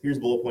 here's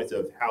bullet points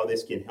of how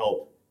this can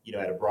help,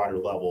 at a broader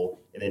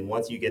level. And then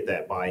once you get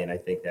that buy-in, I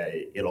think that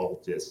it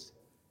all just,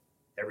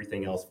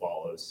 everything else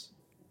follows.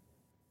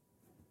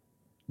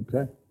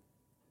 Okay.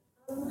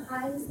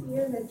 Hi, I'm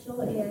Sierra Mitchell,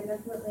 and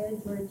I'm from Atlanta,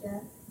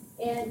 Georgia.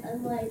 And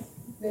unlike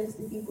most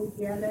of the people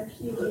here, I'm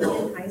actually a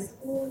junior in high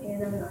school,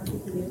 and I'm an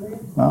entrepreneur.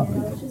 Oh.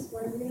 And I was just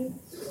wondering,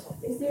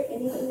 is there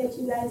anything that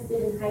you guys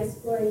did in high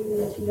school, or anything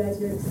that you guys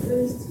were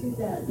exposed to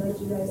that led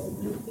you guys to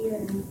be here?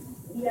 And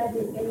do you have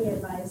any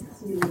advice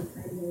to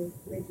kind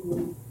of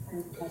bridging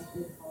kind of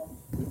possible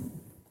college?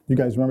 You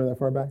guys remember that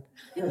far back?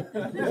 Hey?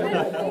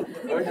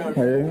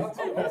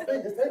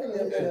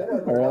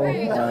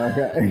 Really?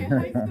 Okay.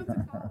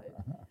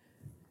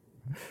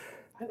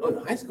 I know in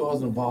high school I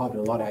was involved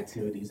in a lot of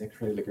activities,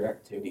 extracurricular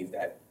activities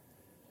that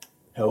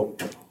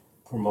help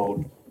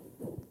promote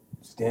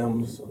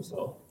STEMs.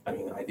 So I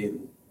mean, I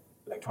did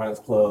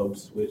electronics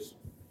clubs, which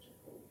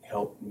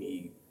helped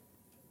me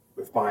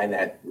refine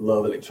that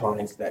love of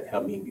electronics that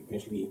helped me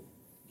eventually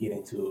get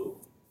into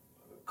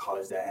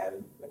college that had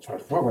an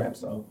electronics program.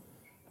 So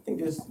I think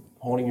just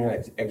honing your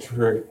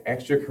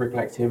extracurricular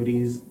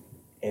activities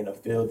in a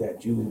field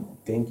that you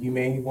think you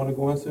may want to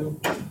go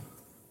into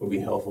would be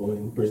helpful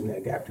in bridging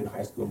that gap between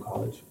high school and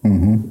college.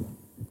 Mm-hmm.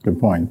 Good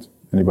point.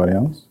 Anybody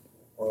else?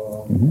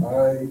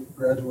 I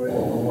graduated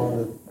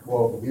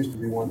from it used to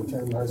be one of the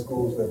 10 high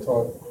schools that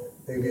taught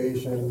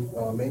aviation,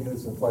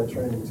 maintenance, and flight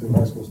training to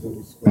high school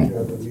students, but you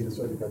have to meet a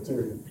certain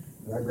criteria.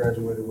 And I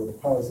graduated with a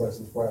pilot's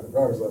license before I had a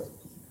driver's license.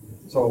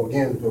 So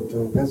again,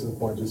 to Vincent's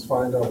point, just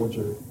find out what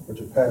your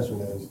passion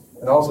is.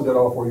 And I also did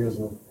all 4 years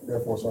of Air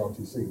Force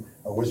ROTC.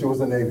 I wish it was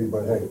the Navy,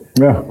 but hey,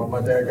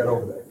 my dad got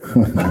over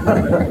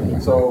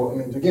that. So I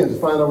mean, again, just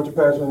find out what your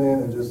passion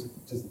is, and just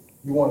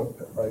you want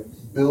to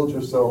build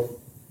yourself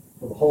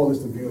with a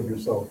holistic view of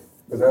yourself,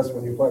 because that's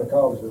when you apply to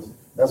colleges.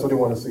 That's what they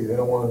want to see. They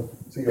don't want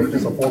to see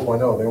just a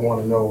 4.0. They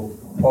want to know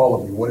all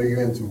of you. What are you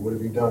into? What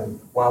have you done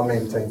while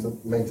maintaining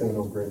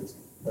those grades?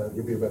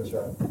 You'll be a better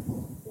shot.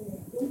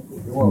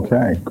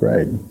 Okay,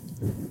 great. I'm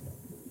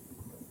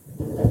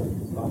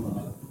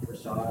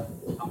Rashad.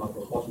 I'm a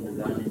propulsion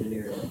design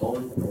engineer at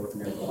Boeing. I've been working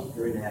there for about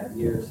 3.5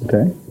 years.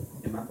 Okay.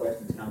 And my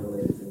question is kind of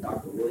related to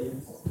Dr.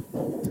 Williams.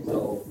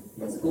 So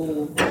in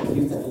school, I was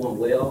used to doing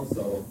well,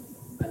 so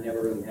I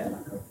never really had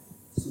like a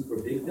super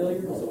big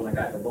failure. So when I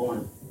got to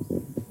Boeing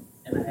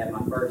and I had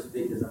my first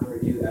big design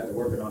review after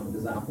working on the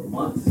design for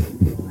months,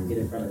 I get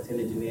in front of 10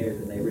 engineers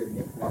and they rip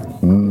me apart.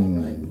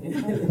 And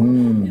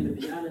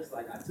to be honest,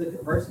 I took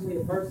it personally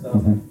at first. So I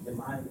was like,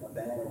 am I a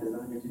bad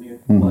design engineer?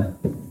 But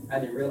I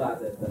didn't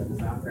realize that the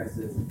design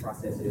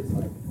process is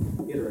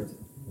iterative.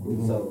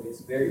 So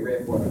it's very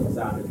rare for a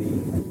designer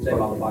to check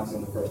all the boxes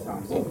on the first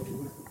time. So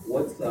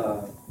what's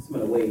some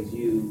of the ways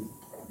you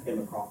came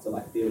across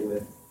to deal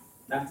with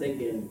not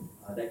taking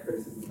that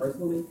criticism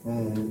personally,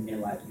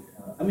 and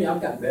I mean,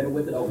 I've gotten better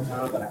with it over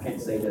time, but I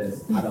can't say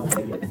that I don't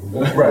take it.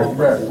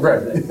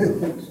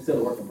 Right. Still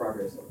a work in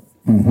progress.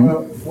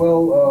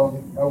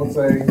 Well, I would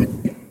say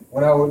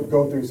when I would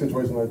go through a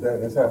situation like that,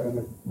 and it's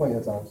happened plenty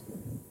of times,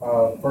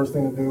 first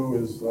thing to do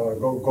is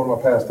go to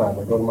my pastime,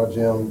 go to my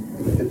gym,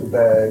 hit the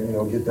bag,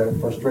 get that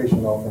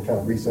frustration off and kind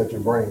of reset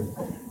your brain.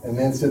 And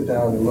then sit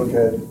down and look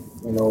at,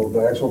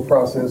 the actual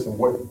process and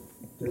what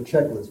the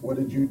checklist, what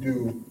did you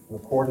do in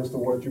accordance to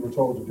what you were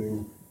told to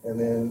do?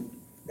 And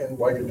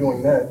while you're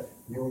doing that,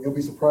 you'll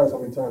be surprised how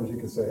many times you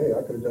can say, hey,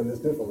 I could have done this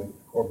differently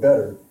or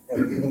better.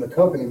 And even the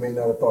company may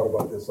not have thought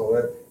about this. So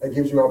that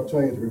gives you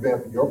opportunity to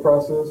revamp your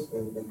process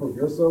and improve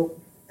yourself.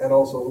 And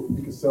also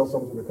you can sell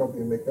something to the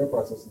company and make their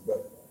processes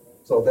better.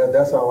 So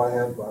that's how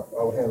I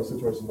would handle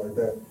situations like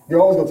that. You're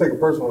always gonna take it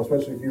personal,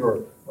 especially if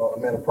you're a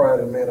man of pride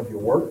and a man of your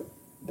work.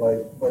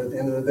 But at the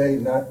end of the day,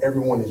 not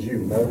everyone is you.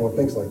 Not everyone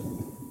thinks like you.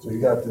 So you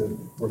got to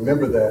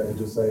remember that and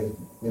just say,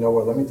 you know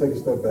what, let me take a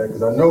step back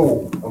because I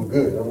know I'm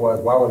good. Otherwise,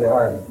 why would they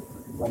hire me?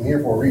 I'm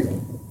here for a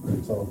reason.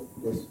 So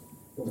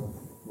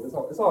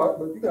it's all right,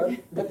 but you got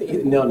it. I think you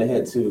hit the nail on the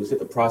head too. Is that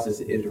the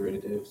process is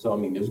iterative. So I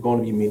mean, there's going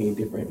to be many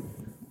different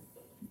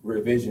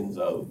revisions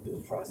of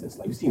the process.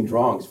 Like you've seen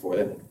drawings for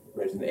that,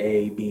 revision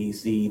A, B,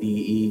 C, D,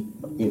 E.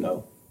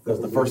 Because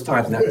the first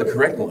time's not the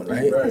correct one,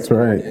 right? That's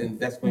right. And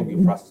that's going to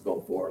be a process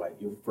going forward. Like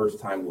your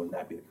first time will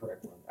not be the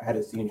correct one. I had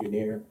a C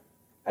engineer.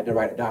 I had to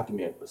write a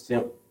document for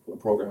SIMP, a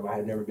program I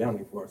had never been on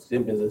before.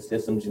 SIMP is a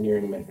system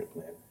engineering management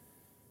plan.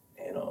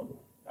 And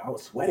I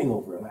was sweating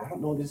over it. I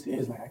don't know what this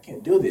is. I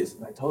can't do this.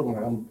 And I told him,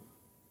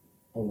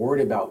 I'm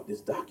worried about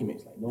this document.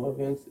 He's like, no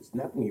offense, it's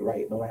not going to be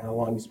right, no matter how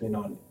long you spend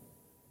on it.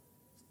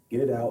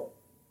 Get it out,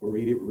 we'll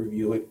read it,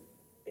 review it,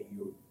 and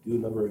you do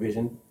another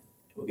revision, and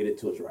we'll get it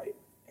till it's right.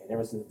 And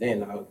ever since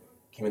then, I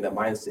came in that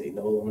mindset, I'm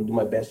going to do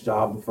my best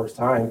job the first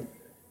time,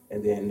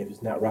 and then if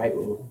it's not right,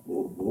 we'll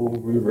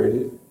revert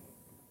it.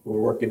 We'll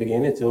work it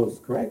again until it's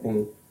correct,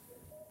 and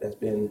that's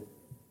been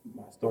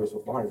my story so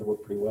far, and it's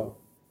worked pretty well.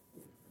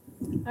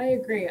 I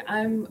agree.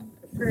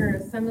 For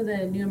some of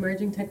the new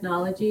emerging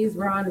technologies,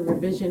 we're on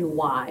revision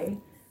Y.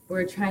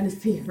 We're trying to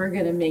see if we're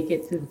going to make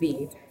it to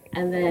Z.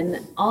 And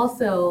then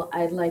also,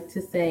 I'd like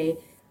to say,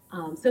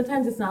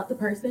 sometimes it's not the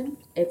person,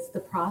 it's the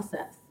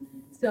process.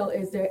 So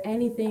is there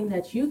anything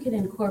that you can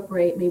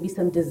incorporate, maybe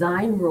some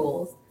design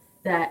rules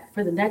that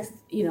for the next,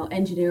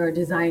 engineer or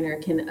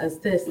designer can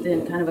assist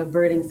in kind of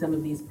averting some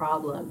of these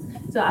problems?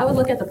 So I would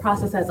look at the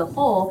process as a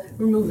whole,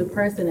 remove the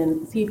person,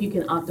 and see if you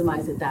can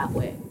optimize it that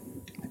way.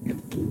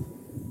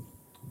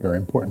 Very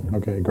important.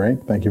 Okay,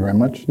 great. Thank you very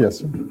much. Yes,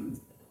 sir.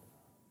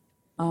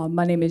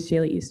 My name is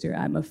Jayla Easter.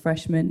 I'm a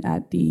freshman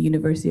at the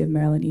University of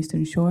Maryland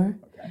Eastern Shore.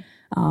 Okay.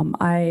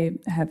 I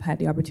have had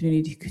the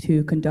opportunity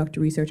to conduct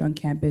research on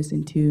campus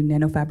into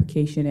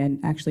nanofabrication and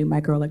actually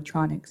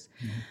microelectronics.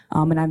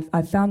 And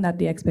I've found that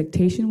the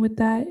expectation with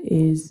that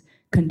is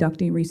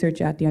conducting research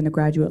at the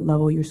undergraduate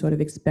level, you're sort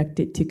of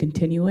expected to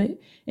continue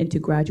it into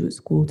graduate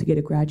school to get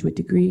a graduate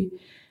degree.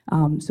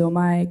 So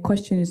my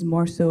question is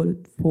more so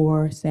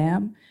for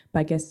Sam, but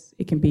I guess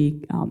it can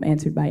be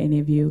answered by any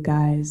of you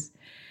guys.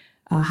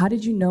 How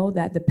did you know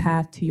that the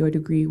path to your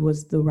degree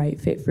was the right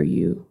fit for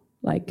you?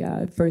 Like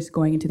first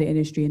going into the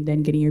industry and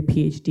then getting your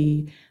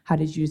PhD, how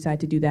did you decide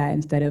to do that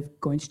instead of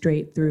going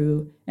straight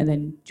through and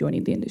then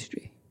joining the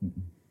industry?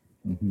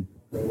 Okay,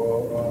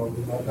 well,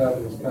 my path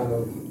was kind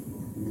of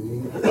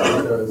unique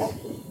because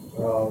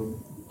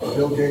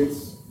Bill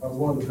Gates, I was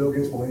one of the Bill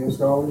Gates Millennium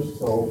Scholars,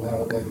 so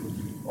like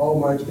all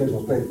my education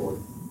was paid for.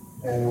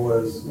 And it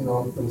was,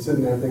 I'm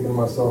sitting there thinking to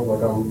myself,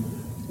 like I'm,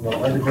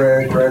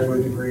 undergrad,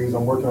 graduate degrees,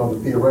 I'm working on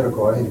the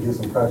theoretical, I need to get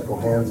some practical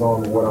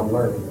hands-on in what I'm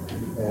learning.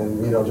 And,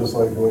 just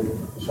like what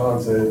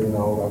Sean said,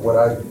 what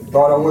I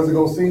thought I wasn't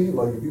gonna see,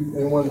 like if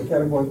anyone in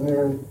mechanical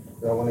engineering,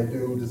 when they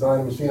do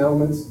design machine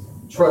elements,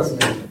 trust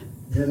me,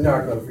 you're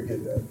not gonna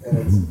forget that, and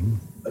it's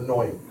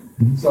annoying.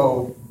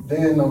 So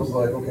then I was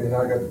like, okay,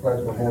 now I got the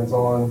practical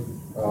hands-on.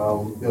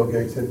 Bill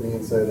Gates hit me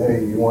and said,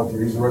 hey, you want to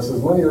use the rest of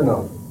his money or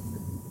no?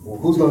 Well,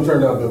 who's gonna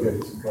turn down Bill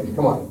Gates? Like,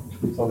 come on.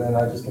 So then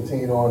I just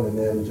continued on, and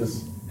then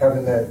just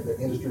having that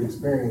industry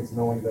experience,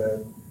 knowing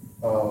that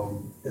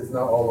it's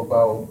not all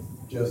about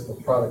just the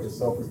product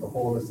itself, it's the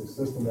holistic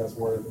system. That's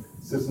where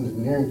systems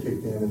engineering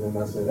kicked in, and then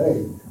I said,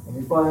 hey, let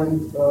me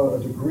find a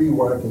degree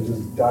where I can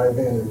just dive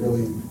in and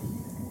really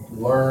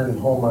learn and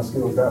hone my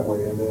skills that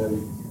way, and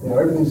then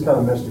everything just kind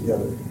of meshed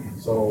together.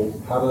 So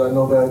how did I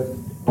know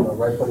that?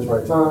 Right place,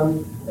 right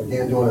time.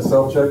 Again, doing a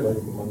self-check,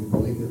 like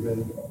Monique has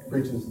been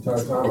preaching this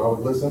entire time. I would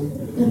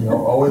listen.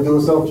 Always do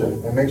a self-check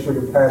and make sure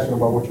you're passionate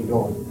about what you're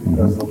doing.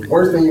 Because the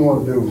worst thing you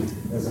want to do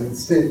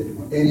is sit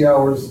 80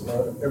 hours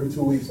every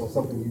 2 weeks on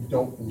something you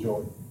don't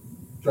enjoy.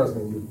 Trust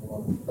me, you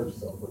want to hurt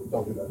yourself, but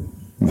don't do that.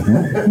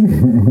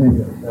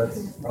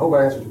 I hope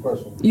I answered your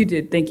question. You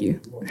did. Thank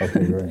you.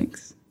 Okay, great.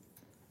 Thanks.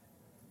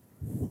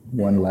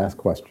 One last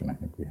question, I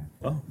think we have.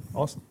 Oh,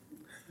 awesome.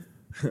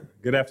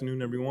 Good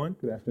afternoon, everyone.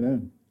 Good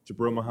afternoon.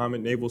 Jabril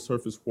Muhammad, Naval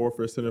Surface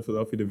Warfare Center,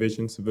 Philadelphia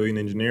Division, civilian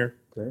engineer.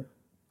 Okay.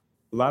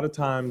 A lot of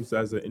times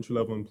as an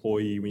entry-level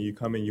employee, when you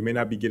come in, you may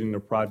not be getting the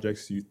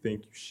projects you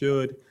think you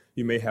should.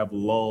 You may have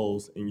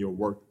lulls in your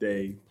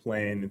workday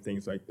plan and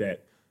things like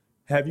that.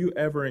 Have you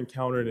ever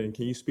encountered, and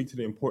can you speak to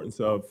the importance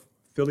of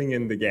filling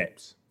in the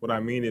gaps? What I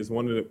mean is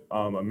one of the,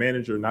 a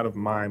manager, not of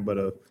mine, but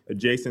a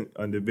adjacent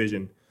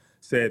division,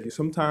 said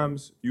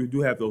sometimes you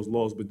do have those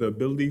lulls, but the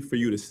ability for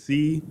you to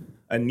see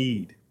a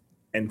need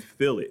and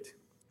fill it,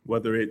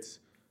 whether it's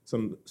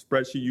some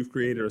spreadsheet you've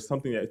created or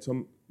something that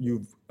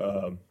you've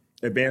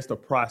advanced a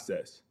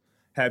process.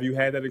 Have you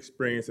had that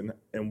experience,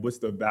 and what's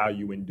the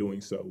value in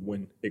doing so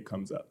when it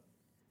comes up?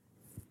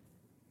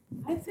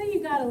 I'd say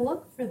you gotta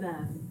look for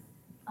them.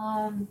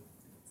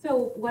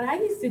 So what I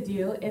used to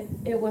do, if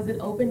it was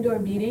an open door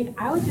meeting,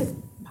 I would just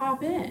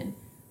pop in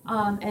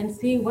and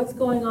see what's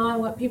going on,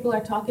 what people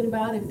are talking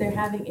about, if they're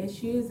having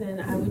issues,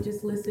 and I would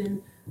just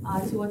listen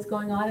to what's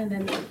going on. And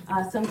then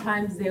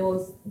sometimes they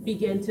will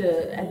begin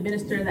to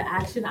administer the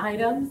action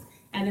items.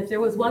 And if there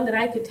was one that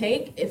I could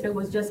take, if it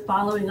was just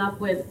following up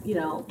with,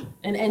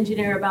 an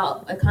engineer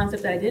about a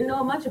concept that I didn't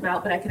know much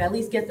about, but I could at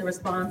least get the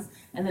response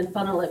and then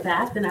funnel it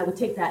back, then I would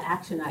take that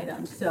action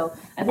item. So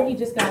I think you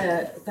just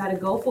gotta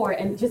go for it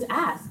and just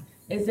ask,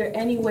 is there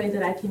any way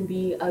that I can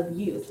be of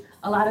use?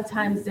 A lot of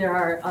times there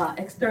are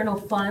external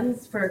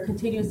funds for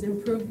continuous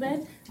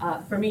improvement.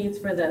 For me, it's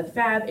for the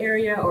fab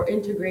area or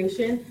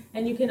integration,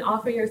 and you can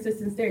offer your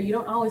assistance there. You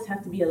don't always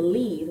have to be a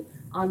lead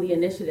on the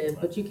initiative,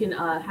 but you can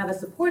have a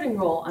supporting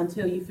role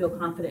until you feel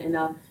confident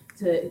enough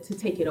to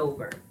take it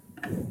over.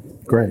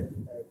 Great.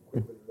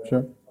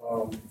 Sure.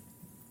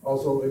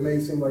 Also, it may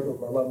seem like a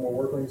lot more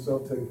work on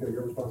yourself, taking care of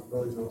your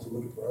responsibilities and also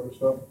looking for other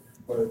stuff,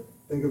 but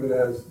think of it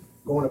as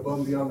going above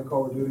and beyond the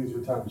call of duty is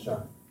your time to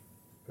shine.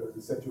 Because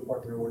it sets you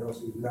apart from everyone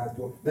else who's not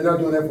doing. They're not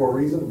doing that for a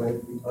reason. It may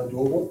be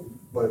undoable,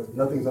 but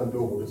nothing's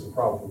undoable. It's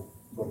improbable.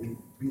 So if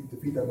you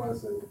defeat that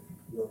mindset,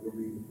 you'll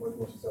be much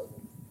more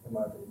successful, in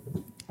my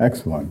opinion.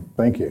 Excellent.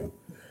 Thank you.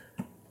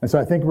 And so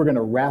I think we're going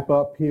to wrap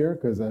up here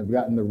because I've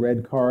gotten the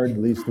red card at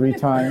least 3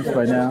 times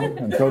by now,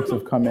 and folks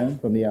have come in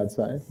from the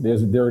outside.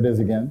 There it is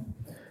again.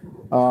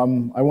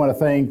 I want to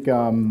thank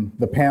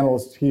the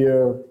panelists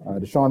here,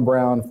 Deshaun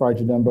Brown, Farai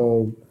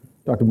Shidimbo,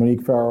 Dr.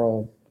 Monique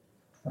Farrell,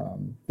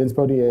 Vince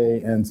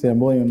Potier, and Sam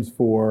Williams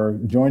for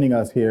joining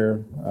us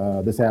here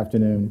this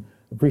afternoon.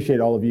 Appreciate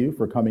all of you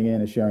for coming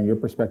in and sharing your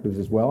perspectives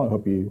as well. I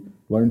hope you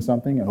learned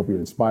something. I hope you're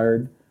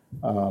inspired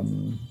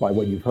by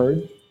what you've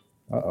heard.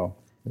 Uh-oh,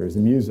 there's the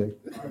music.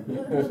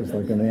 It's just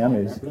like in the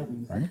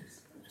Emmys, right?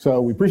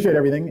 So we appreciate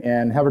everything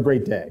and have a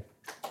great day.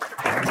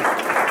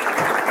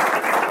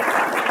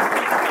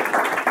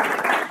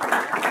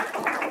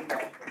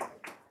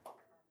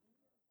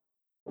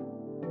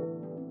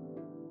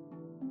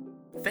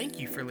 Thank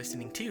you for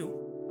listening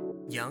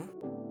to Young,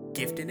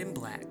 Gifted, and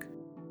Black,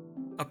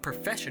 a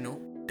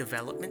professional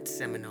development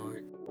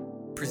seminar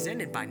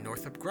presented by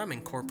Northrop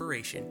Grumman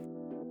Corporation,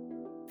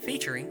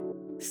 featuring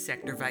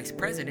Sector Vice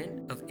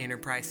President of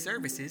Enterprise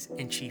Services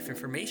and Chief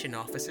Information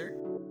Officer,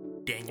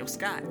 Daniel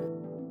Scott,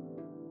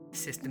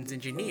 Systems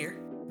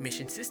Engineer,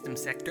 Mission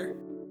Systems Sector,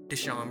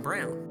 Deshaun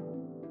Brown,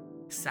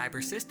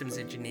 Cyber Systems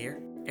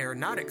Engineer,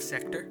 Aeronautics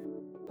Sector,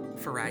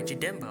 Farai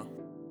Jadembo,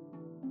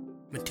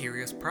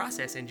 Materials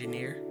Process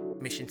Engineer,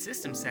 Mission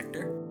Systems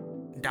Sector,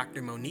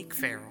 Dr. Monique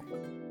Farrell,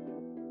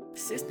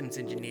 Systems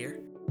Engineer,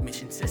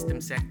 Mission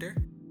Systems Sector,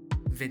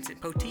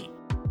 Vincent Poteet,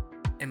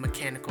 and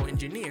Mechanical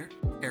Engineer,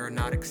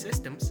 Aeronautics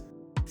Systems,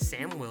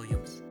 Sam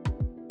Williams.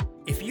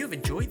 If you have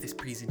enjoyed this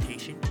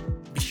presentation,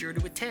 be sure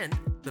to attend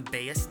the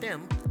BEA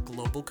STEM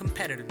Global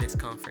Competitiveness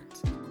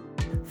Conference.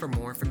 For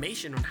more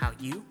information on how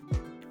you,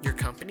 your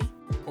company,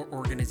 or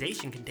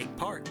organization can take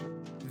part,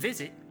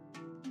 visit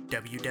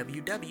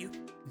www.bea.org.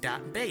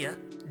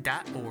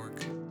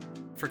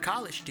 For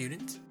college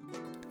students,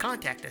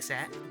 contact us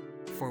at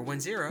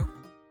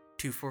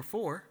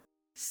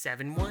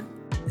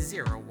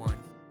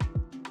 410-244-7101.